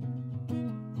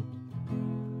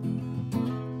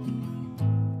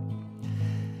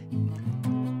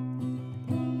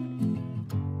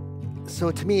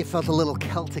 So to me, it felt a little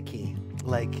Celtic-y,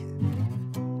 like,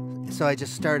 so I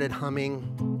just started humming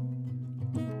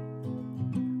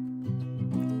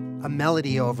a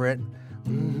melody over it.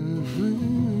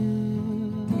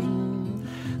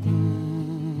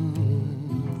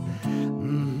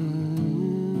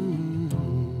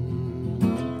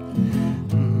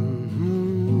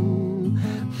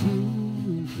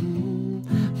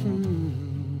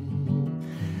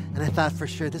 And I thought for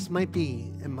sure it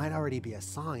might already be a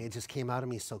song. It just came out of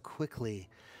me so quickly,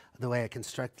 the way I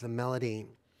constructed the melody.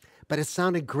 But it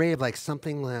sounded grave, like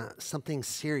something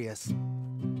serious.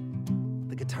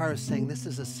 The guitar was saying, this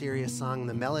is a serious song.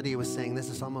 The melody was saying, this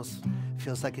is almost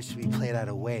feels like it should be played at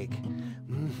a wake.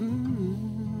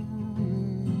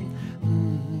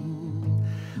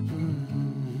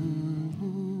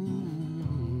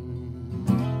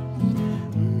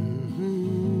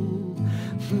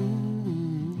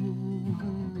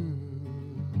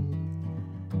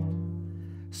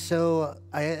 So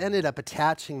I ended up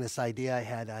attaching this idea I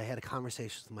had a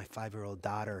conversation with my 5-year-old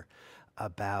daughter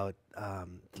about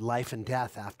life and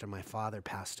death after my father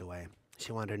passed away.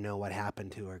 She wanted to know what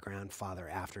happened to her grandfather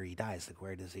after he dies, like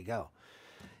where does he go?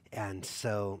 And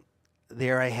so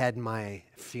there I had my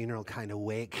funeral kind of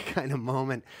wake kind of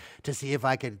moment to see if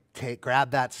I could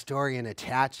grab that story and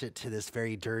attach it to this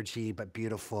very dirgy but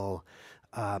beautiful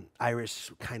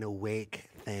Irish kind of wake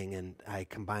thing, and I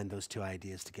combined those two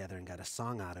ideas together and got a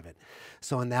song out of it.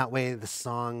 So in that way, the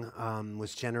song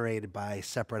was generated by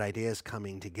separate ideas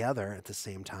coming together at the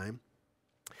same time.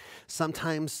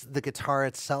 Sometimes the guitar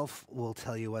itself will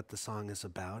tell you what the song is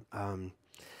about.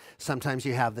 Sometimes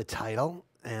you have the title,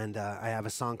 and I have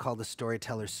a song called The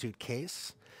Storyteller's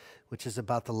Suitcase, which is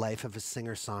about the life of a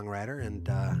singer-songwriter, and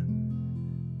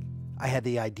I had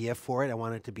the idea for it. I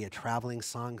wanted it to be a traveling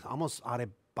song, almost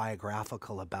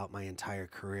autobiographical about my entire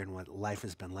career and what life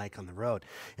has been like on the road.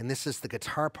 And this is the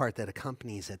guitar part that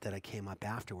accompanies it that I came up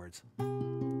afterwards. Let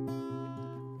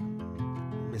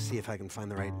me see if I can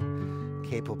find the right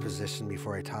capo position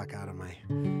before I talk out of my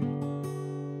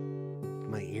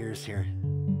ears here.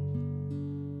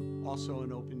 Also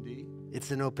an open D? It's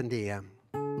an open D, yeah.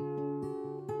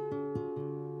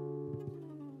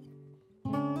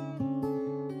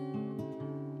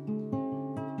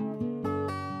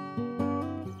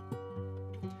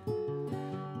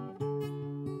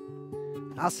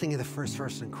 I'll sing you the first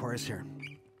verse and chorus here.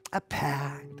 I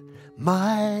packed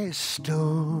my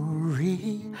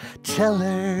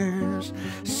storyteller's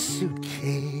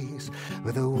suitcase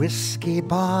with a whiskey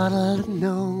bottle, a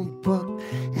notebook,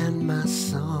 and my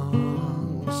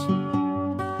songs.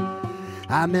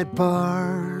 I met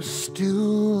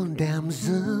barstool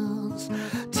damsels,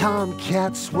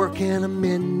 tomcats working a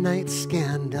midnight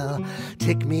scandal.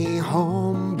 Take me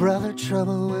home, brother,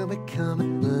 trouble will be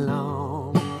coming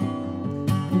along.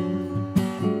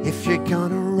 If you're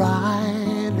gonna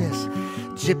ride this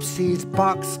gypsy's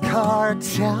boxcar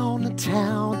town to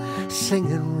town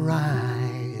singing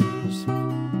rhymes,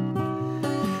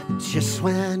 just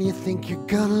when you think you're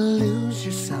gonna lose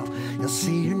yourself, you'll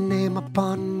see your name up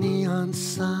on neon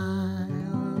signs.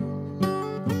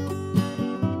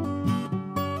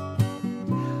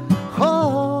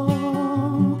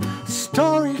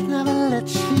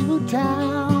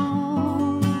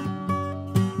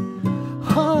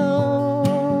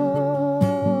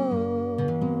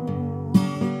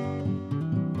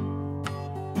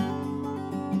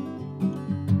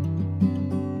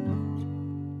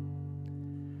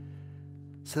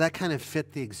 So that kind of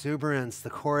fit the exuberance, the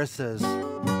choruses.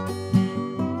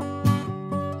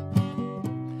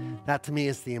 That to me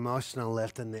is the emotional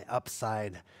lift and the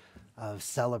upside of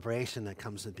celebration that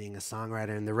comes with being a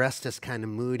songwriter. And the rest is kind of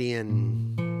moody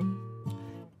and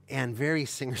very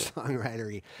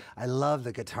singer-songwritery. I love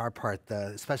the guitar part,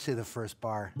 especially the first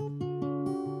bar.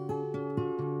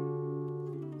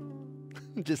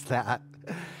 Just that.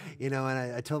 You know,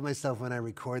 and I told myself when I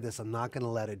record this, I'm not going to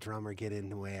let a drummer get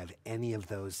in the way of any of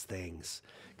those things,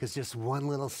 because just one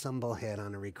little cymbal hit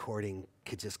on a recording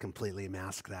could just completely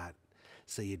mask that,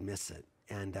 so you'd miss it.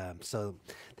 And so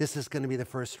this is going to be the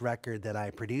first record that I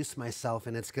produce myself,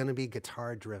 and it's going to be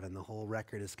guitar-driven. The whole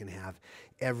record is going to have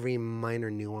every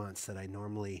minor nuance that I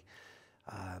normally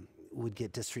would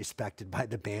get disrespected by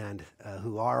the band,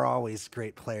 who are always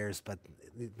great players, but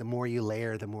the more you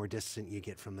layer, the more distant you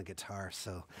get from the guitar.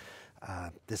 So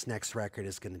this next record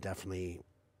is going to definitely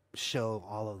show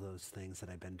all of those things that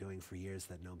I've been doing for years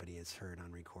that nobody has heard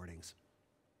on recordings.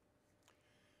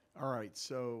 All right,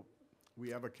 so we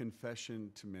have a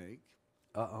confession to make.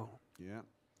 Uh-oh. Yeah.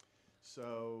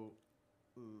 So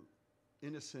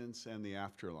Innocence and the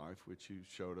Afterlife, which you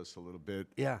showed us a little bit.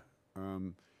 Yeah.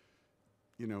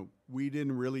 You know, we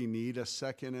didn't really need a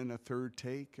second and a third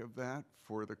take of that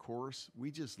for the chorus. We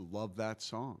just love that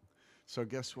song. So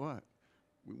guess what?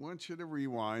 We want you to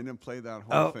rewind and play that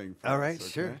whole thing for all us, right, okay?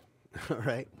 sure. All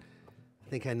right. I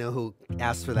think I know who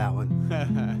asked for that one.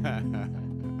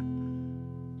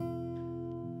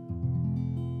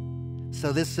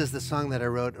 So this is the song that I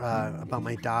wrote about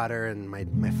my daughter and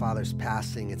my father's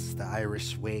passing. It's the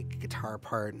Irish wake guitar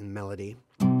part and melody.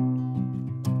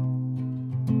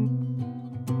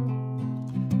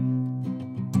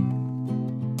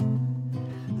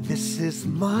 This is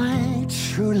my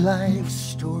true life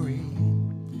story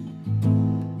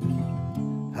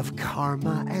of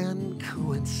karma and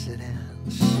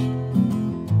coincidence,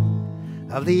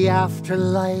 of the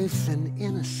afterlife and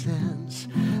innocence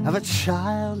of a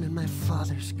child and my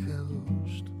father's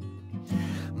ghost.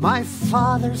 My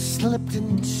father slipped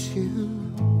into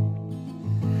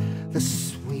the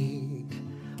sweet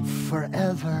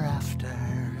forever after,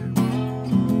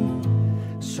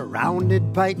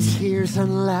 surrounded by tears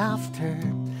and laughter.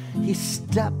 He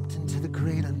stepped into the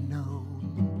great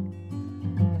unknown,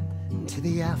 into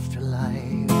the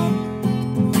afterlife.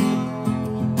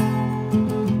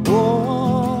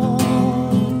 Oh,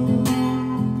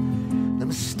 the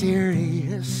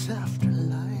mysterious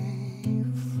afterlife.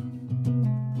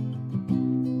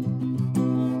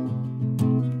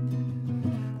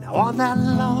 Now on that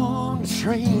long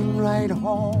train ride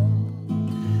home,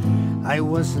 I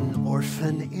was an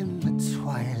orphan in the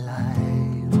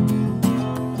twilight,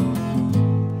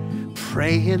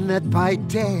 praying that by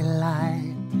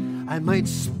daylight I might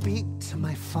speak to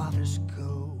my father's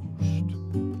ghost.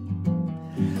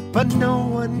 But no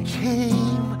one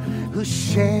came who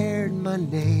shared my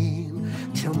name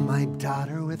till my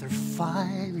daughter with her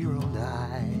 5-year-old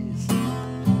eyes,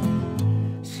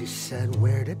 she said,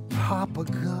 "Where did Papa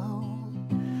go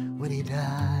when he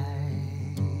died?"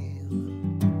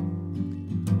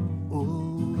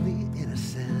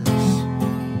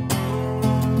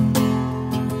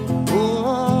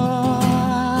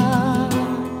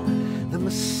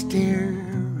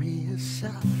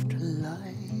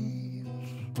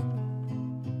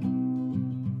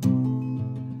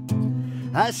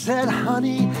 I said,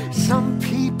 "Honey, some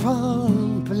people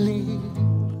believe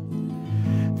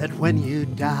that when you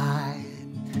die,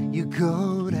 you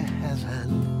go to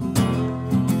heaven,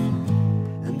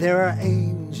 and there are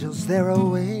angels there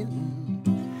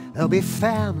awaiting. There'll be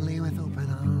family with open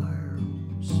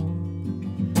arms."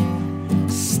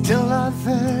 Still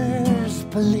others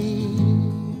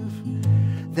believe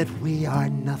that we are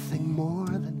nothing more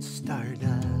than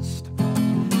stardust.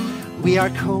 We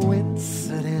are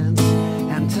coincidence,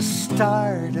 and to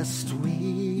stardust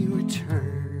we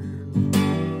return.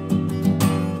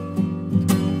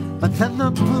 But then the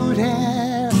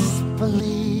Buddhists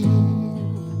believe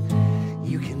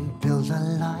you can build a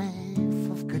life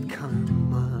of good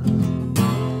karma,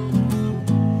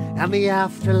 and the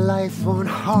afterlife won't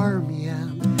harm you.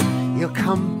 You'll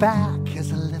come back as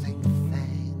a living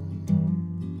thing,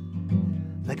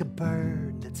 like a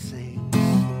bird that sings.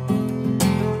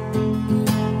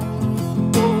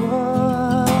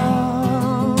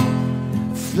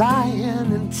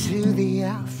 Flying into the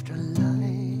afterlife.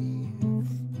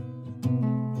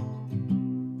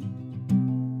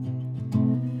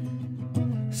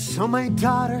 So my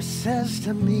daughter says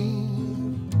to me,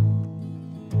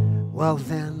 "Well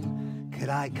then, could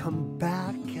I come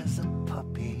back as a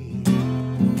puppy?"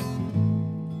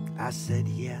 I said,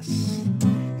 "Yes,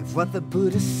 if what the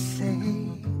Buddhists say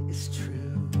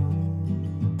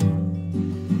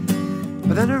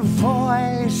But then her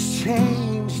voice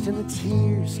changed and the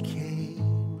tears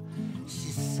came. She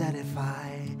said if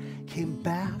I came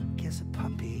back as a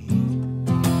puppy,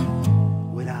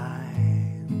 would I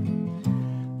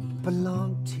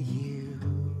belong to you?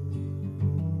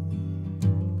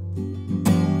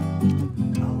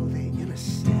 Oh, the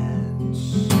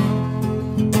innocence,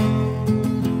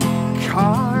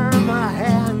 karma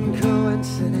and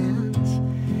coincidence,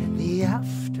 the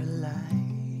afterlife,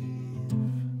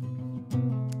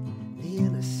 the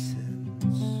innocence,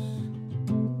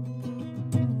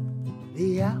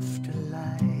 the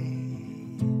afterlife,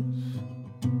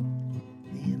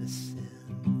 the innocence.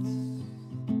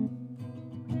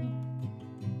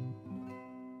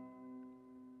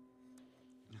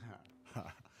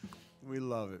 We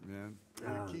love it, man.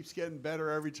 And it keeps getting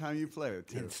better every time you play it,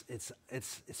 too.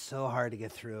 It's so hard to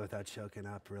get through without choking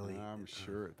up, really. I'm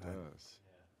sure it does.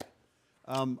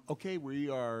 Okay, we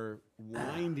are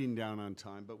winding down on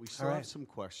time, but we still have some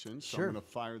questions, so Sure. I'm going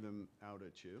to fire them out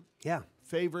at you. Yeah.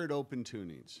 Favorite open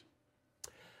tunings?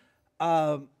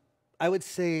 I would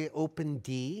say open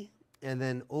D and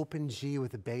then open G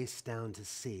with the bass down to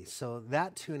C. So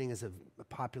that tuning is a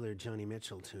popular Joni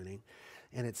Mitchell tuning,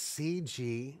 and it's C,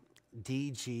 G,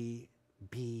 D, G,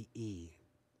 B, E,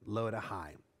 low to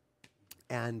high.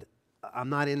 And I'm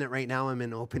not in it right now. I'm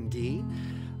in open D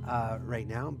right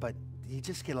now, but you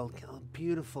just get a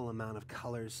beautiful amount of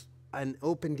colors. And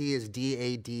open D is D,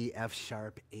 A, D, F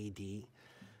sharp, A, D,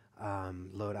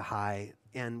 low to high.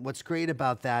 And what's great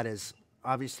about that is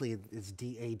obviously it's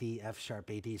D, A, D, F sharp,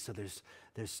 A, D. So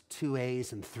there's 2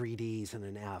 A's and 3 D's and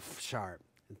an F sharp.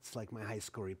 It's like my high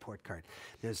school report card.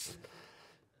 There's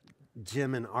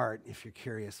Jim and Art, if you're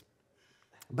curious.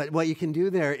 But what you can do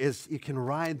there is you can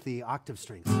ride the octave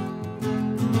strings.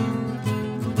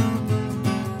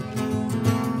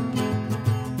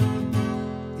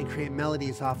 And create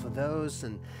melodies off of those,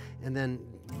 and then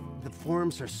the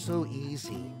forms are so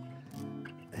easy.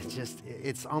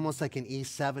 It's almost like an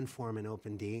E7 form in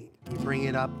open D. You bring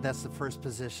it up, that's the first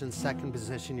position. Second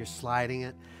position, you're sliding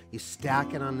it. You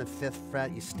stack it on the 5th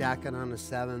fret, you stack it on the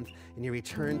 7th, and you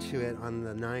return to it on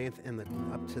the 9th and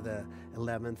up to the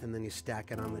 11th, and then you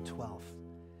stack it on the 12th.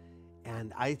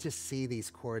 And I just see these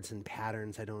chords and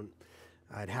patterns.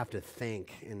 I'd have to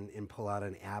think and pull out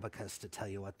an abacus to tell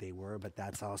you what they were, but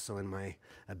that's also in my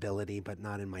ability, but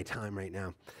not in my time right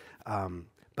now.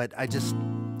 But I just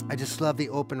love the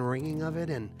open ringing of it,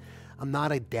 and I'm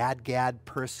not a dadgad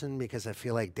person because I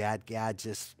feel like dadgad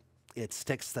it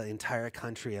sticks the entire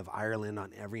country of Ireland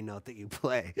on every note that you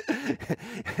play,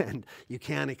 and you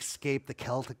can't escape the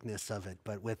Celticness of it.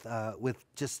 But with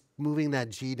just moving that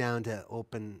G down to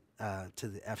open to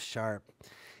the F sharp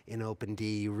in open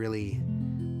D,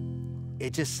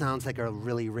 it just sounds like a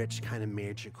really rich kind of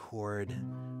major chord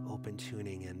open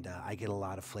tuning, and I get a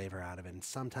lot of flavor out of it. And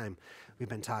sometime we've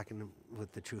been talking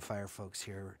with the TrueFire folks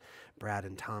here, Brad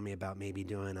and Tommy, about maybe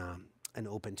doing an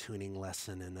open tuning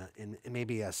lesson and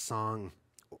maybe a song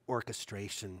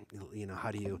orchestration. You know,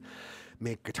 how do you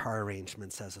make guitar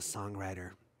arrangements as a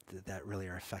songwriter that really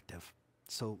are effective?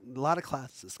 So a lot of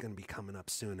classes going to be coming up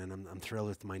soon, and I'm thrilled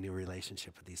with my new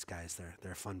relationship with these guys.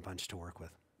 They're a fun bunch to work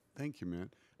with. Thank you, man.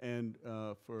 And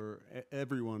for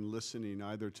everyone listening,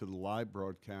 either to the live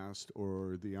broadcast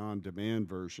or the on-demand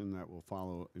version that will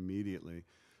follow immediately,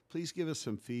 please give us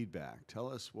some feedback.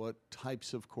 Tell us what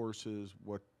types of courses,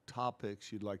 what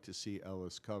topics you'd like to see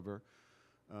Ellis cover.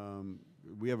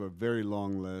 We have a very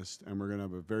long list, and we're going to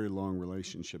have a very long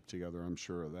relationship together, I'm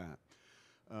sure of that.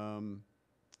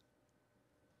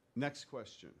 Next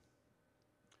question.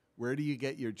 Where do you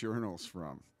get your journals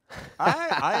from?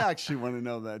 I actually want to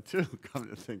know that too, come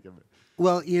to think of it.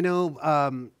 Well, you know,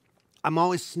 I'm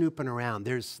always snooping around.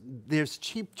 There's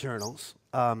cheap journals.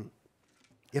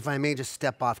 If I may just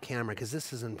step off camera, because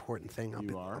this is an important thing.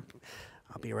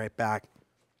 I'll be right back.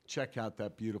 Check out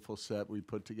that beautiful set we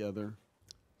put together,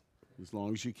 as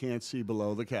long as you can't see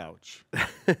below the couch.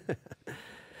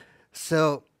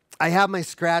 So I have my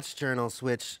scratch journals,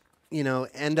 which, you know,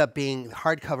 end up being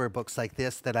hardcover books like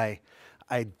this that I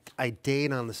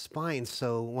date on the spine,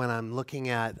 so when I'm looking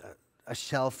at a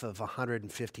shelf of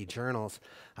 150 journals,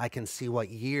 I can see what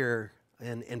year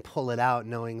and pull it out,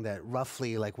 knowing that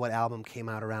roughly like what album came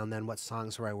out around then, what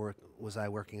songs was I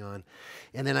working on,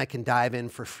 and then I can dive in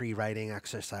for free writing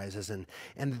exercises, and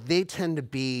they tend to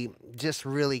be just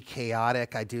really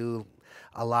chaotic. I do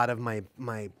a lot of my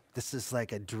this is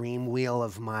like a dream wheel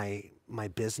of my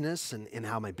business and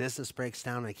how my business breaks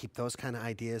down. I keep those kind of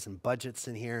ideas and budgets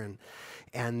in here,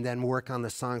 and then work on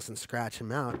the songs and scratch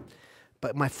them out.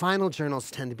 But my final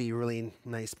journals tend to be really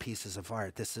nice pieces of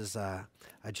art. This is a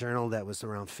journal that was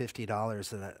around $50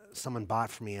 that someone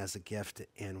bought for me as a gift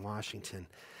in Washington.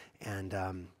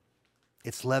 And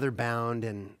it's leather bound,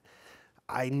 and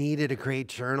I needed a great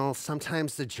journal.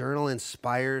 Sometimes the journal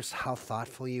inspires how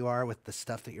thoughtful you are with the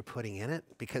stuff that you're putting in it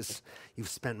because you've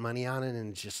spent money on it and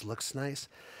it just looks nice.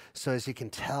 So as you can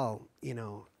tell, you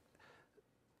know,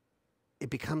 it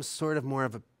becomes sort of more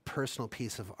of a personal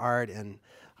piece of art. And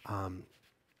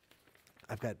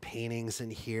I've got paintings in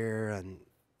here, and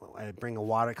I bring a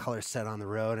watercolor set on the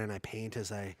road and I paint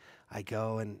as I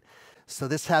go. And so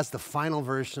this has the final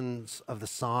versions of the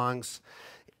songs.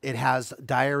 It has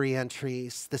diary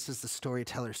entries. This is the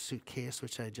Storyteller's Suitcase,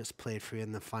 which I just played for you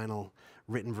in the final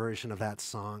written version of that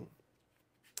song.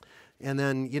 And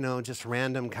then, you know, just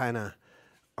random kind of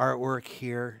artwork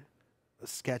here,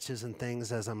 sketches and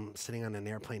things as I'm sitting on an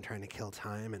airplane trying to kill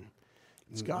time. And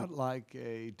it's got like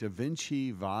a Da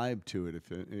Vinci vibe to it.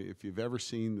 If you've ever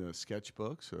seen the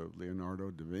sketchbooks of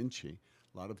Leonardo da Vinci,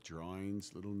 a lot of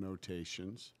drawings, little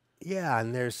notations. yeah,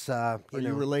 and there's Are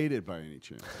you related by any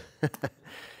chance?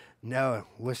 No,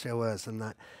 wish I was. I'm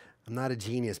not a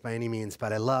genius by any means,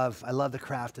 but I love the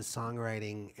craft of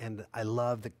songwriting, and I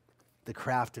love the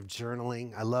craft of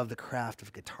journaling. I love the craft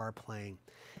of guitar playing.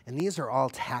 And these are all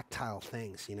tactile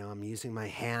things, you know. I'm using my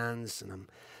hands, and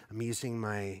I'm using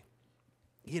my,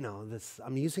 you know,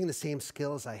 I'm using the same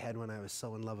skills I had when I was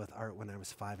so in love with art when I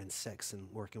was 5 and 6 and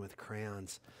working with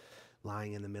crayons,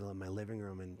 lying in the middle of my living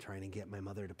room and trying to get my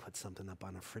mother to put something up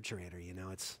on a refrigerator, you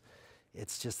know.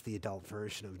 It's just the adult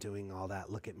version of doing all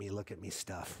that look at me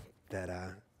stuff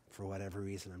that for whatever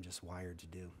reason I'm just wired to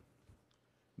do.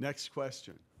 Next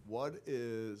question. What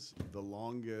is the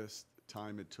longest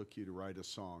time it took you to write a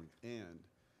song? And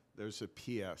there's a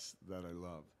PS that I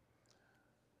love.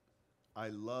 I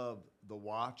love the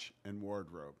watch and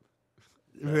wardrobe.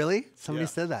 Really? Somebody Yeah,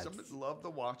 said that. Somebody loved the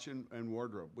watch and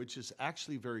wardrobe, which is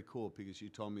actually very cool because you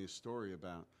told me a story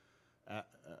about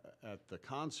at the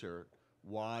concert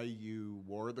why you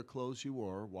wore the clothes you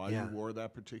wore, why Yeah. you wore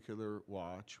that particular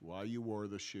watch, why you wore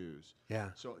the shoes. Yeah.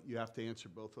 So you have to answer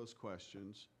both those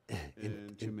questions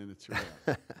in 2 minutes or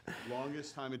less.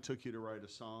 Longest time it took you to write a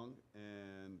song,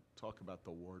 and talk about the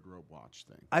wardrobe watch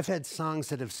thing. I've had songs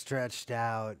that have stretched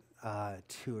out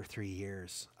 2 or 3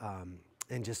 years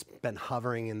and just been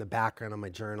hovering in the background of my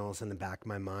journals, in the back of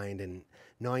my mind, and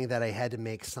knowing that I had to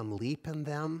make some leap in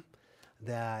them,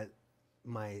 that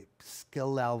my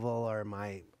skill level or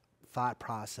my thought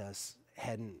process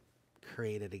hadn't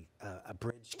created a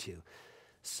bridge to.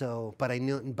 So, but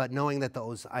knowing that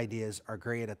those ideas are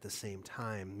great at the same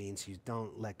time means you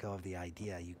don't let go of the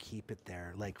idea. You keep it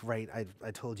there. Like,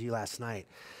 I told you last night,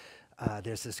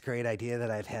 there's this great idea that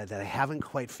I've had that I haven't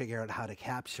quite figured out how to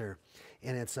capture,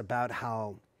 and it's about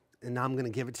how, and now I'm going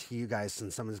to give it to you guys,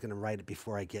 and someone's going to write it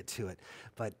before I get to it,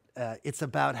 but it's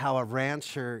about how a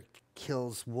rancher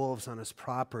kills wolves on his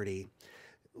property,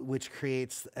 which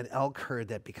creates an elk herd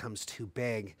that becomes too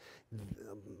big.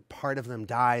 Part of them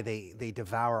die. They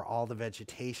devour all the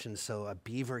vegetation, so a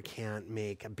beaver can't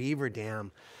make a beaver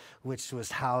dam, which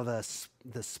was how the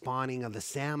spawning of the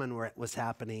salmon was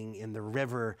happening in the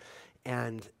river,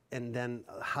 and then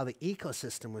how the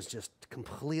ecosystem was just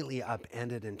completely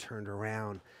upended and turned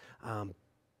around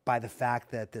by the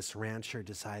fact that this rancher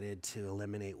decided to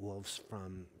eliminate wolves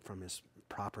from his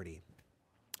property,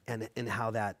 and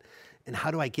how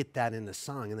do I get that in the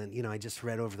song? And then, you know, I just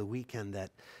read over the weekend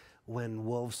that when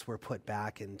wolves were put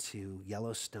back into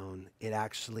Yellowstone, it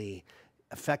actually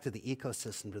affected the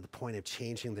ecosystem to the point of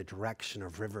changing the direction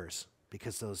of rivers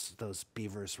because those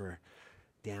beavers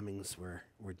dammings were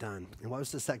done. And what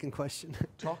was the second question?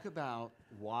 Talk about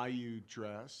why you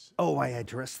dress. Oh, why I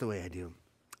dress the way I do.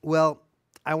 Well,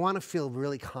 I want to feel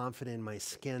really confident in my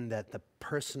skin that the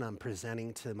person I'm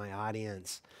presenting to my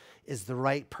audience is the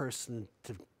right person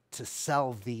to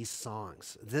sell these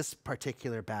songs, this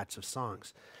particular batch of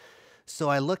songs. So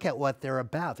I look at what they're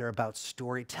about. They're about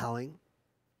storytelling.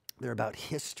 They're about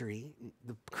history,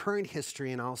 the current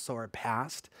history and also our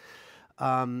past.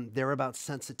 They're about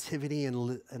sensitivity and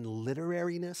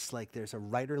literariness, like there's a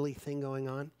writerly thing going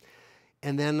on.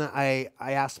 And then I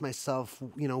ask myself,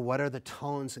 you know, what are the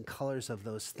tones and colors of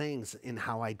those things in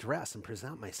how I dress and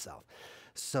present myself?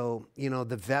 So, you know,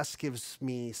 the vest gives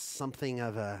me something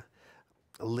of a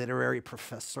literary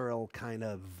professorial kind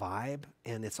of vibe,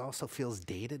 and it also feels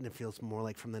dated, and it feels more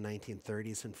like from the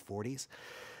 1930s and 40s.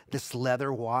 This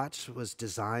leather watch was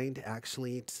designed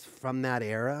actually from that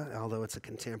era, although it's a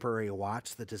contemporary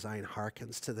watch. The design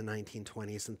harkens to the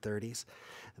 1920s and 30s.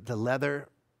 The leather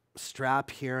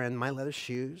strap here and my leather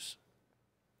shoes,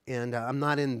 and I'm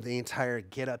not in the entire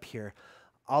get up here.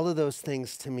 All of those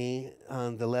things to me,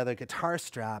 the leather guitar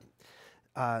strap,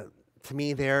 to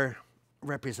me, their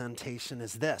representation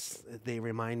is this. They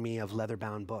remind me of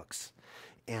leather-bound books.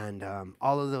 And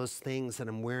all of those things that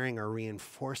I'm wearing are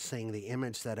reinforcing the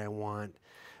image that I want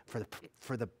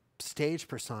for the stage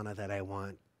persona that I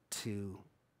want to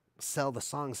sell the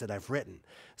songs that I've written.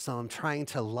 So I'm trying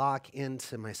to lock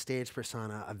into my stage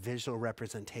persona a visual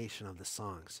representation of the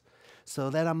songs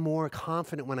so that I'm more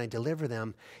confident when I deliver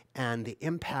them, and the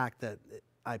impact that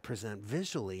I present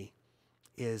visually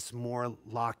is more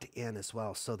locked in as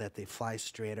well, so that they fly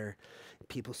straighter.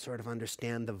 People sort of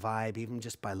understand the vibe, even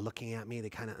just by looking at me. They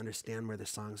kind of understand where the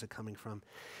songs are coming from,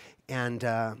 and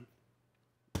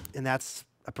that's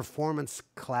a performance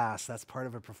class. That's part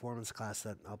of a performance class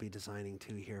that I'll be designing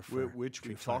too here for which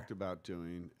we talked about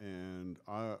doing. And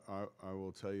I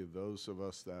will tell you, those of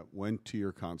us that went to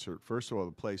your concert, first of all,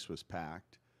 the place was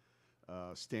packed,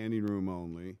 standing room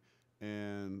only,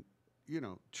 and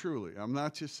truly, I'm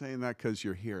not just saying that because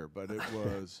you're here, but it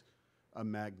was a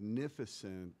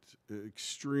magnificent,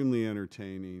 extremely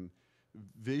entertaining,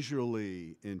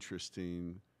 visually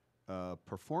interesting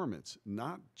performance.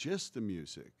 Not just the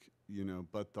music,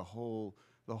 but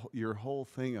your whole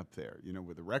thing up there,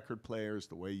 with the record players,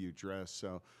 the way you dress.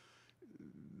 So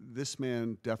this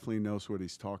man definitely knows what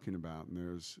he's talking about, and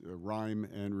there's a rhyme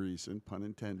and reason, pun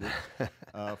intended,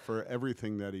 for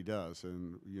everything that he does.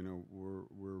 And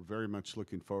we're very much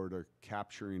looking forward to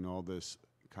capturing all this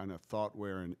kind of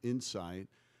thoughtware and insight.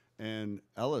 And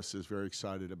Ellis is very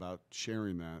excited about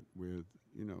sharing that with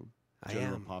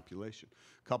general population.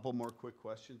 Couple more quick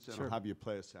questions, and Sure. I'll have you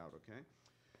play us out. Okay.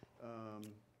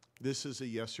 This is a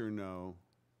yes or no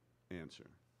answer.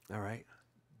 All right.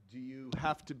 Do you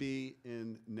have to be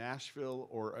in Nashville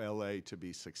or LA to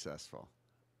be successful?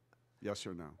 Yes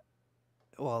or no?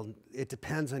 Well, it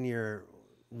depends on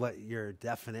what your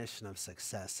definition of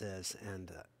success is.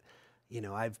 And,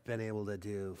 I've been able to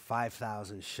do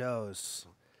 5,000 shows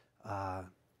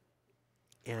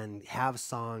and have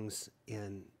songs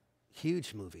in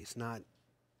huge movies, not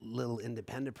little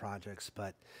independent projects,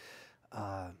 but,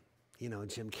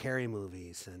 Jim Carrey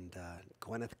movies and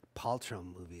Gwyneth Paltrow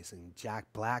movies and Jack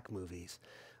Black movies.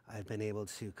 I've been able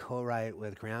to co-write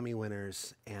with Grammy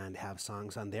winners and have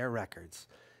songs on their records.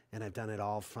 And I've done it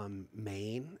all from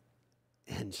Maine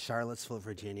and Charlottesville,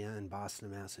 Virginia, and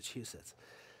Boston, Massachusetts.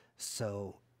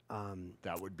 So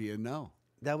that would be a no.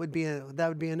 That would be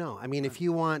a no. I mean, if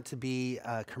you want to be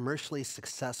a commercially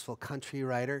successful country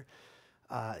writer,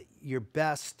 your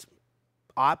best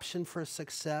option for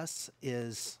success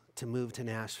is to move to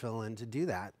Nashville and to do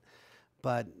that.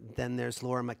 But then there's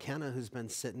Laura McKenna, who's been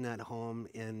sitting at home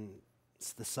in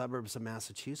the suburbs of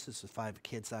Massachusetts with 5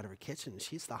 kids out of her kitchen.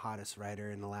 She's the hottest writer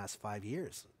in the last 5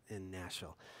 years in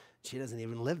Nashville. She doesn't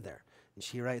even live there. And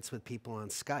she writes with people on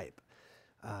Skype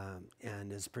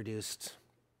and has produced,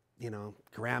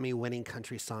 Grammy-winning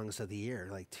country songs of the year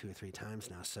like 2 or 3 times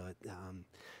now. So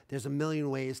there's a million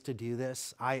ways to do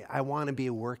this. I want to be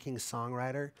a working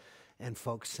songwriter and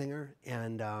folk singer,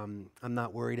 and I'm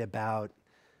not worried about,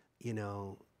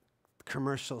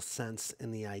 commercial sense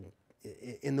in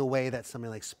the way that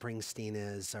somebody like Springsteen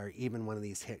is, or even one of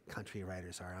these hit country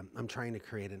writers are. I'm trying to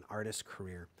create an artist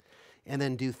career and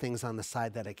then do things on the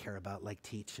side that I care about, like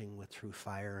teaching with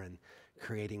TrueFire and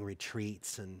creating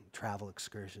retreats and travel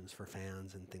excursions for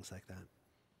fans and things like that.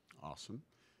 Awesome.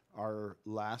 Our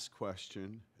last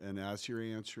question, and as you're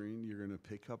answering, you're going to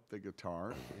pick up the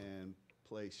guitar and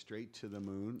play Straight to the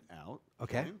Moon out.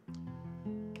 Okay.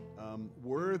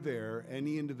 Were there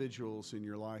any individuals in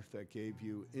your life that gave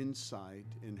you insight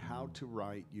in how to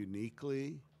write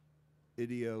uniquely,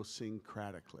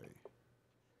 idiosyncratically?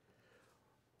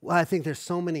 Well, I think there's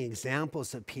so many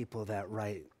examples of people that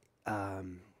write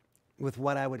with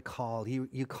what I would call,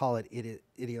 you call it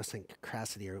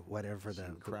idiosyncrasy or whatever.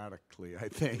 Syncratically, I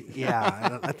think.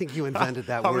 Yeah, I think you invented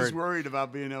that word. I was worried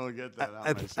about being able to get that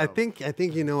out myself. I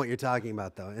think you know what you're talking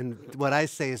about, though. And what I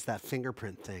say is that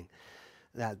fingerprint thing,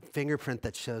 that fingerprint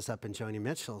that shows up in Joni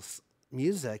Mitchell's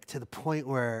music to the point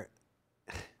where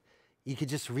you could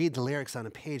just read the lyrics on a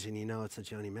page and it's a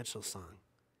Joni Mitchell song.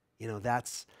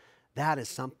 That is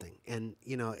something. And,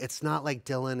 it's not like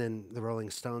Dylan and the Rolling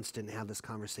Stones didn't have this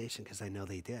conversation, because I know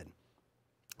they did.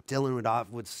 Dylan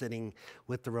would sitting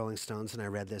with the Rolling Stones, and I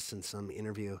read this in some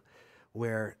interview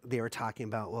where they were talking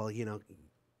about, well,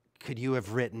 could you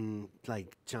have written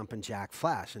like Jumpin' Jack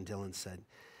Flash? And Dylan said,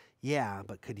 yeah,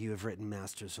 but could you have written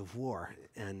Masters of War?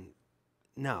 And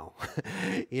no,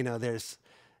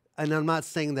 and I'm not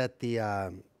saying that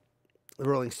the the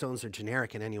Rolling Stones are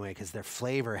generic in any way because their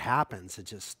flavor happens. It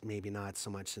just maybe not so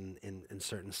much in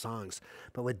certain songs.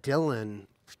 But with Dylan,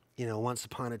 you know, once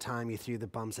upon a time you threw the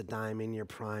bums a dime in your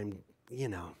prime, you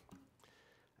know.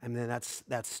 I mean, that's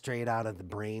straight out of the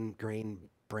brain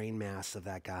mass of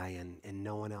that guy, and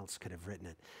no one else could have written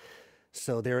it.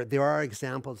 So there are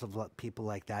examples of people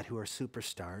like that who are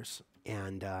superstars,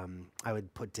 and I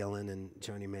would put Dylan and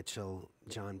Joni Mitchell,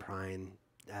 John Prine,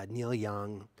 Neil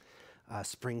Young,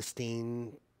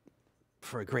 Springsteen,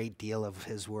 for a great deal of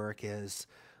his work is,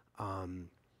 and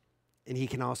he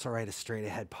can also write a straight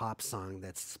ahead pop song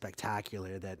that's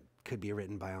spectacular that could be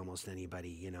written by almost anybody.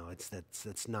 You know,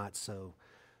 it's not so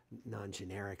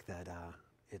non-generic that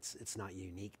it's not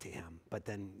unique to him. But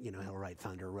then, you know, he'll write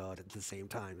Thunder Road at the same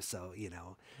time, so, you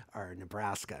know, or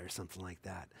Nebraska or something like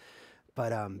that.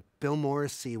 But Bill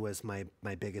Morrissey was my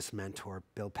biggest mentor.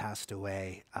 Bill passed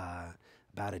away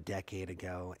about a decade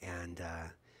ago, and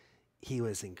he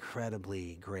was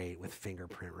incredibly great with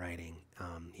fingerprint writing.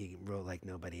 He wrote like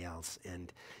nobody else,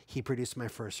 and he produced my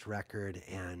first record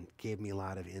and gave me a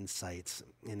lot of insights,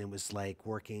 and it was like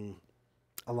working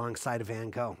alongside of Van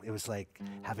Gogh. It was like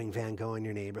having Van Gogh in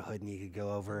your neighborhood, and you could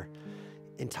go over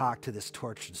and talk to this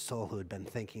tortured soul who had been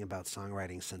thinking about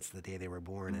songwriting since the day they were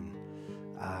born, and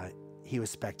he was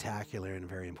spectacular and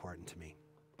very important to me.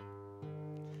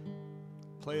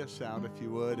 Play us out if you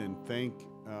would, and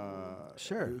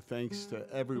Sure. Thanks to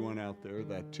everyone out there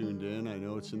that tuned in. I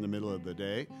know it's in the middle of the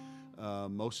day.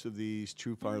 Most of these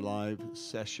TrueFire Live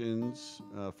sessions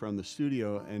from the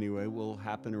studio anyway will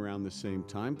happen around the same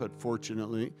time, but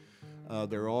fortunately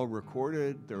they're all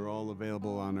recorded. They're all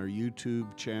available on our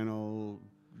YouTube channel,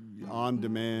 on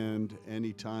demand,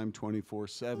 anytime,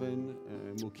 24/7,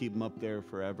 and we'll keep them up there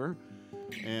forever.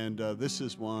 And this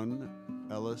is one,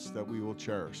 Ellis, that we will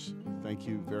cherish. Thank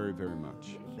you very, very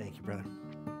much. Thank you, brother.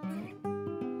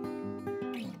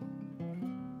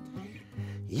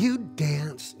 You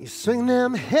dance, you swing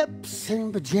them hips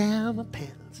in pajama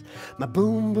pants. My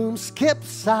boom boom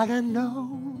skips, I got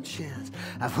no chance.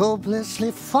 I've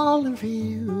hopelessly fallen for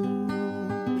you.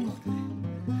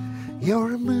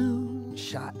 You're a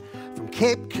moonshot from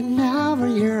Cape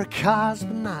Canaveral. You're a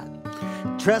cosmonaut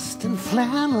dressed in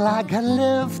flannel. I got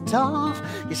lift off.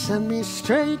 You send me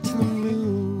straight to the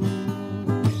moon.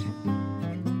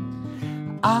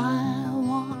 I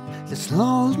walk this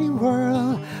lonely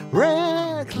world,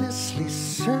 recklessly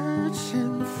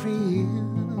searching for you.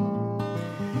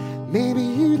 Maybe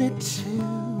you did too.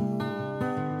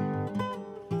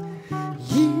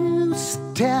 You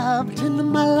stepped into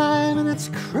my life, and it's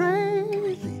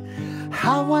crazy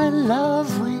how I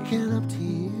love waking up to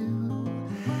you.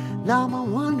 Now my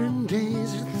wandering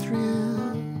days are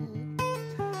through.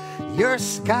 You're a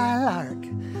skylark,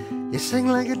 you sing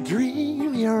like a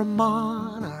dream. You're a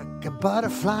monarch, a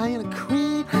butterfly and a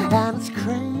queen, and it's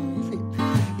crazy.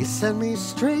 You send me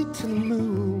straight to the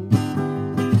moon.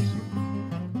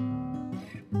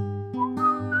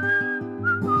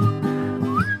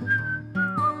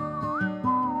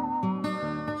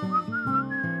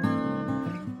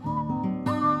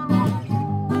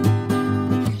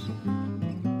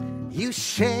 You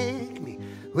shake me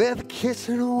with a kiss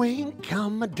and a wink.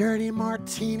 I'm a dirty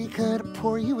martini, could I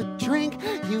pour you a drink?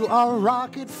 You are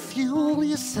rocket fuel,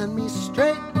 you send me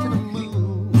straight to the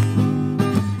moon.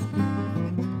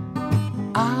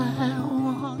 I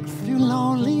walk through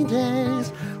lonely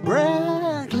days,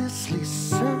 recklessly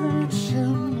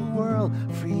searching the world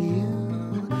for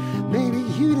you. Maybe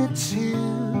you did too.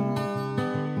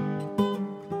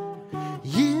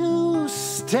 You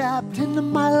stepped into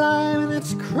my life, and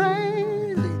it's crazy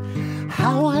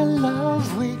how I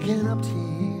love waking up to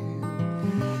you.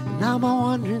 Now my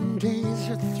wandering days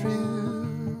are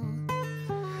through.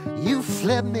 You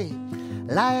flip me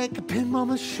like a pinball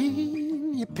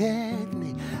machine. You pick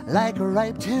me like a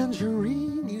ripe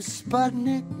tangerine. You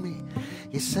Sputnik me.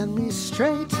 You send me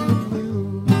straight to the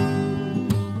moon.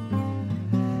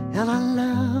 And I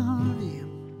love you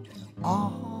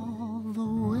all the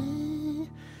way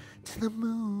to the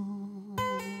moon.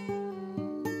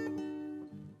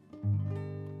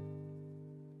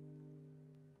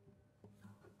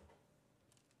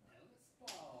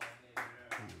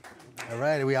 All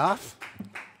right, are we off?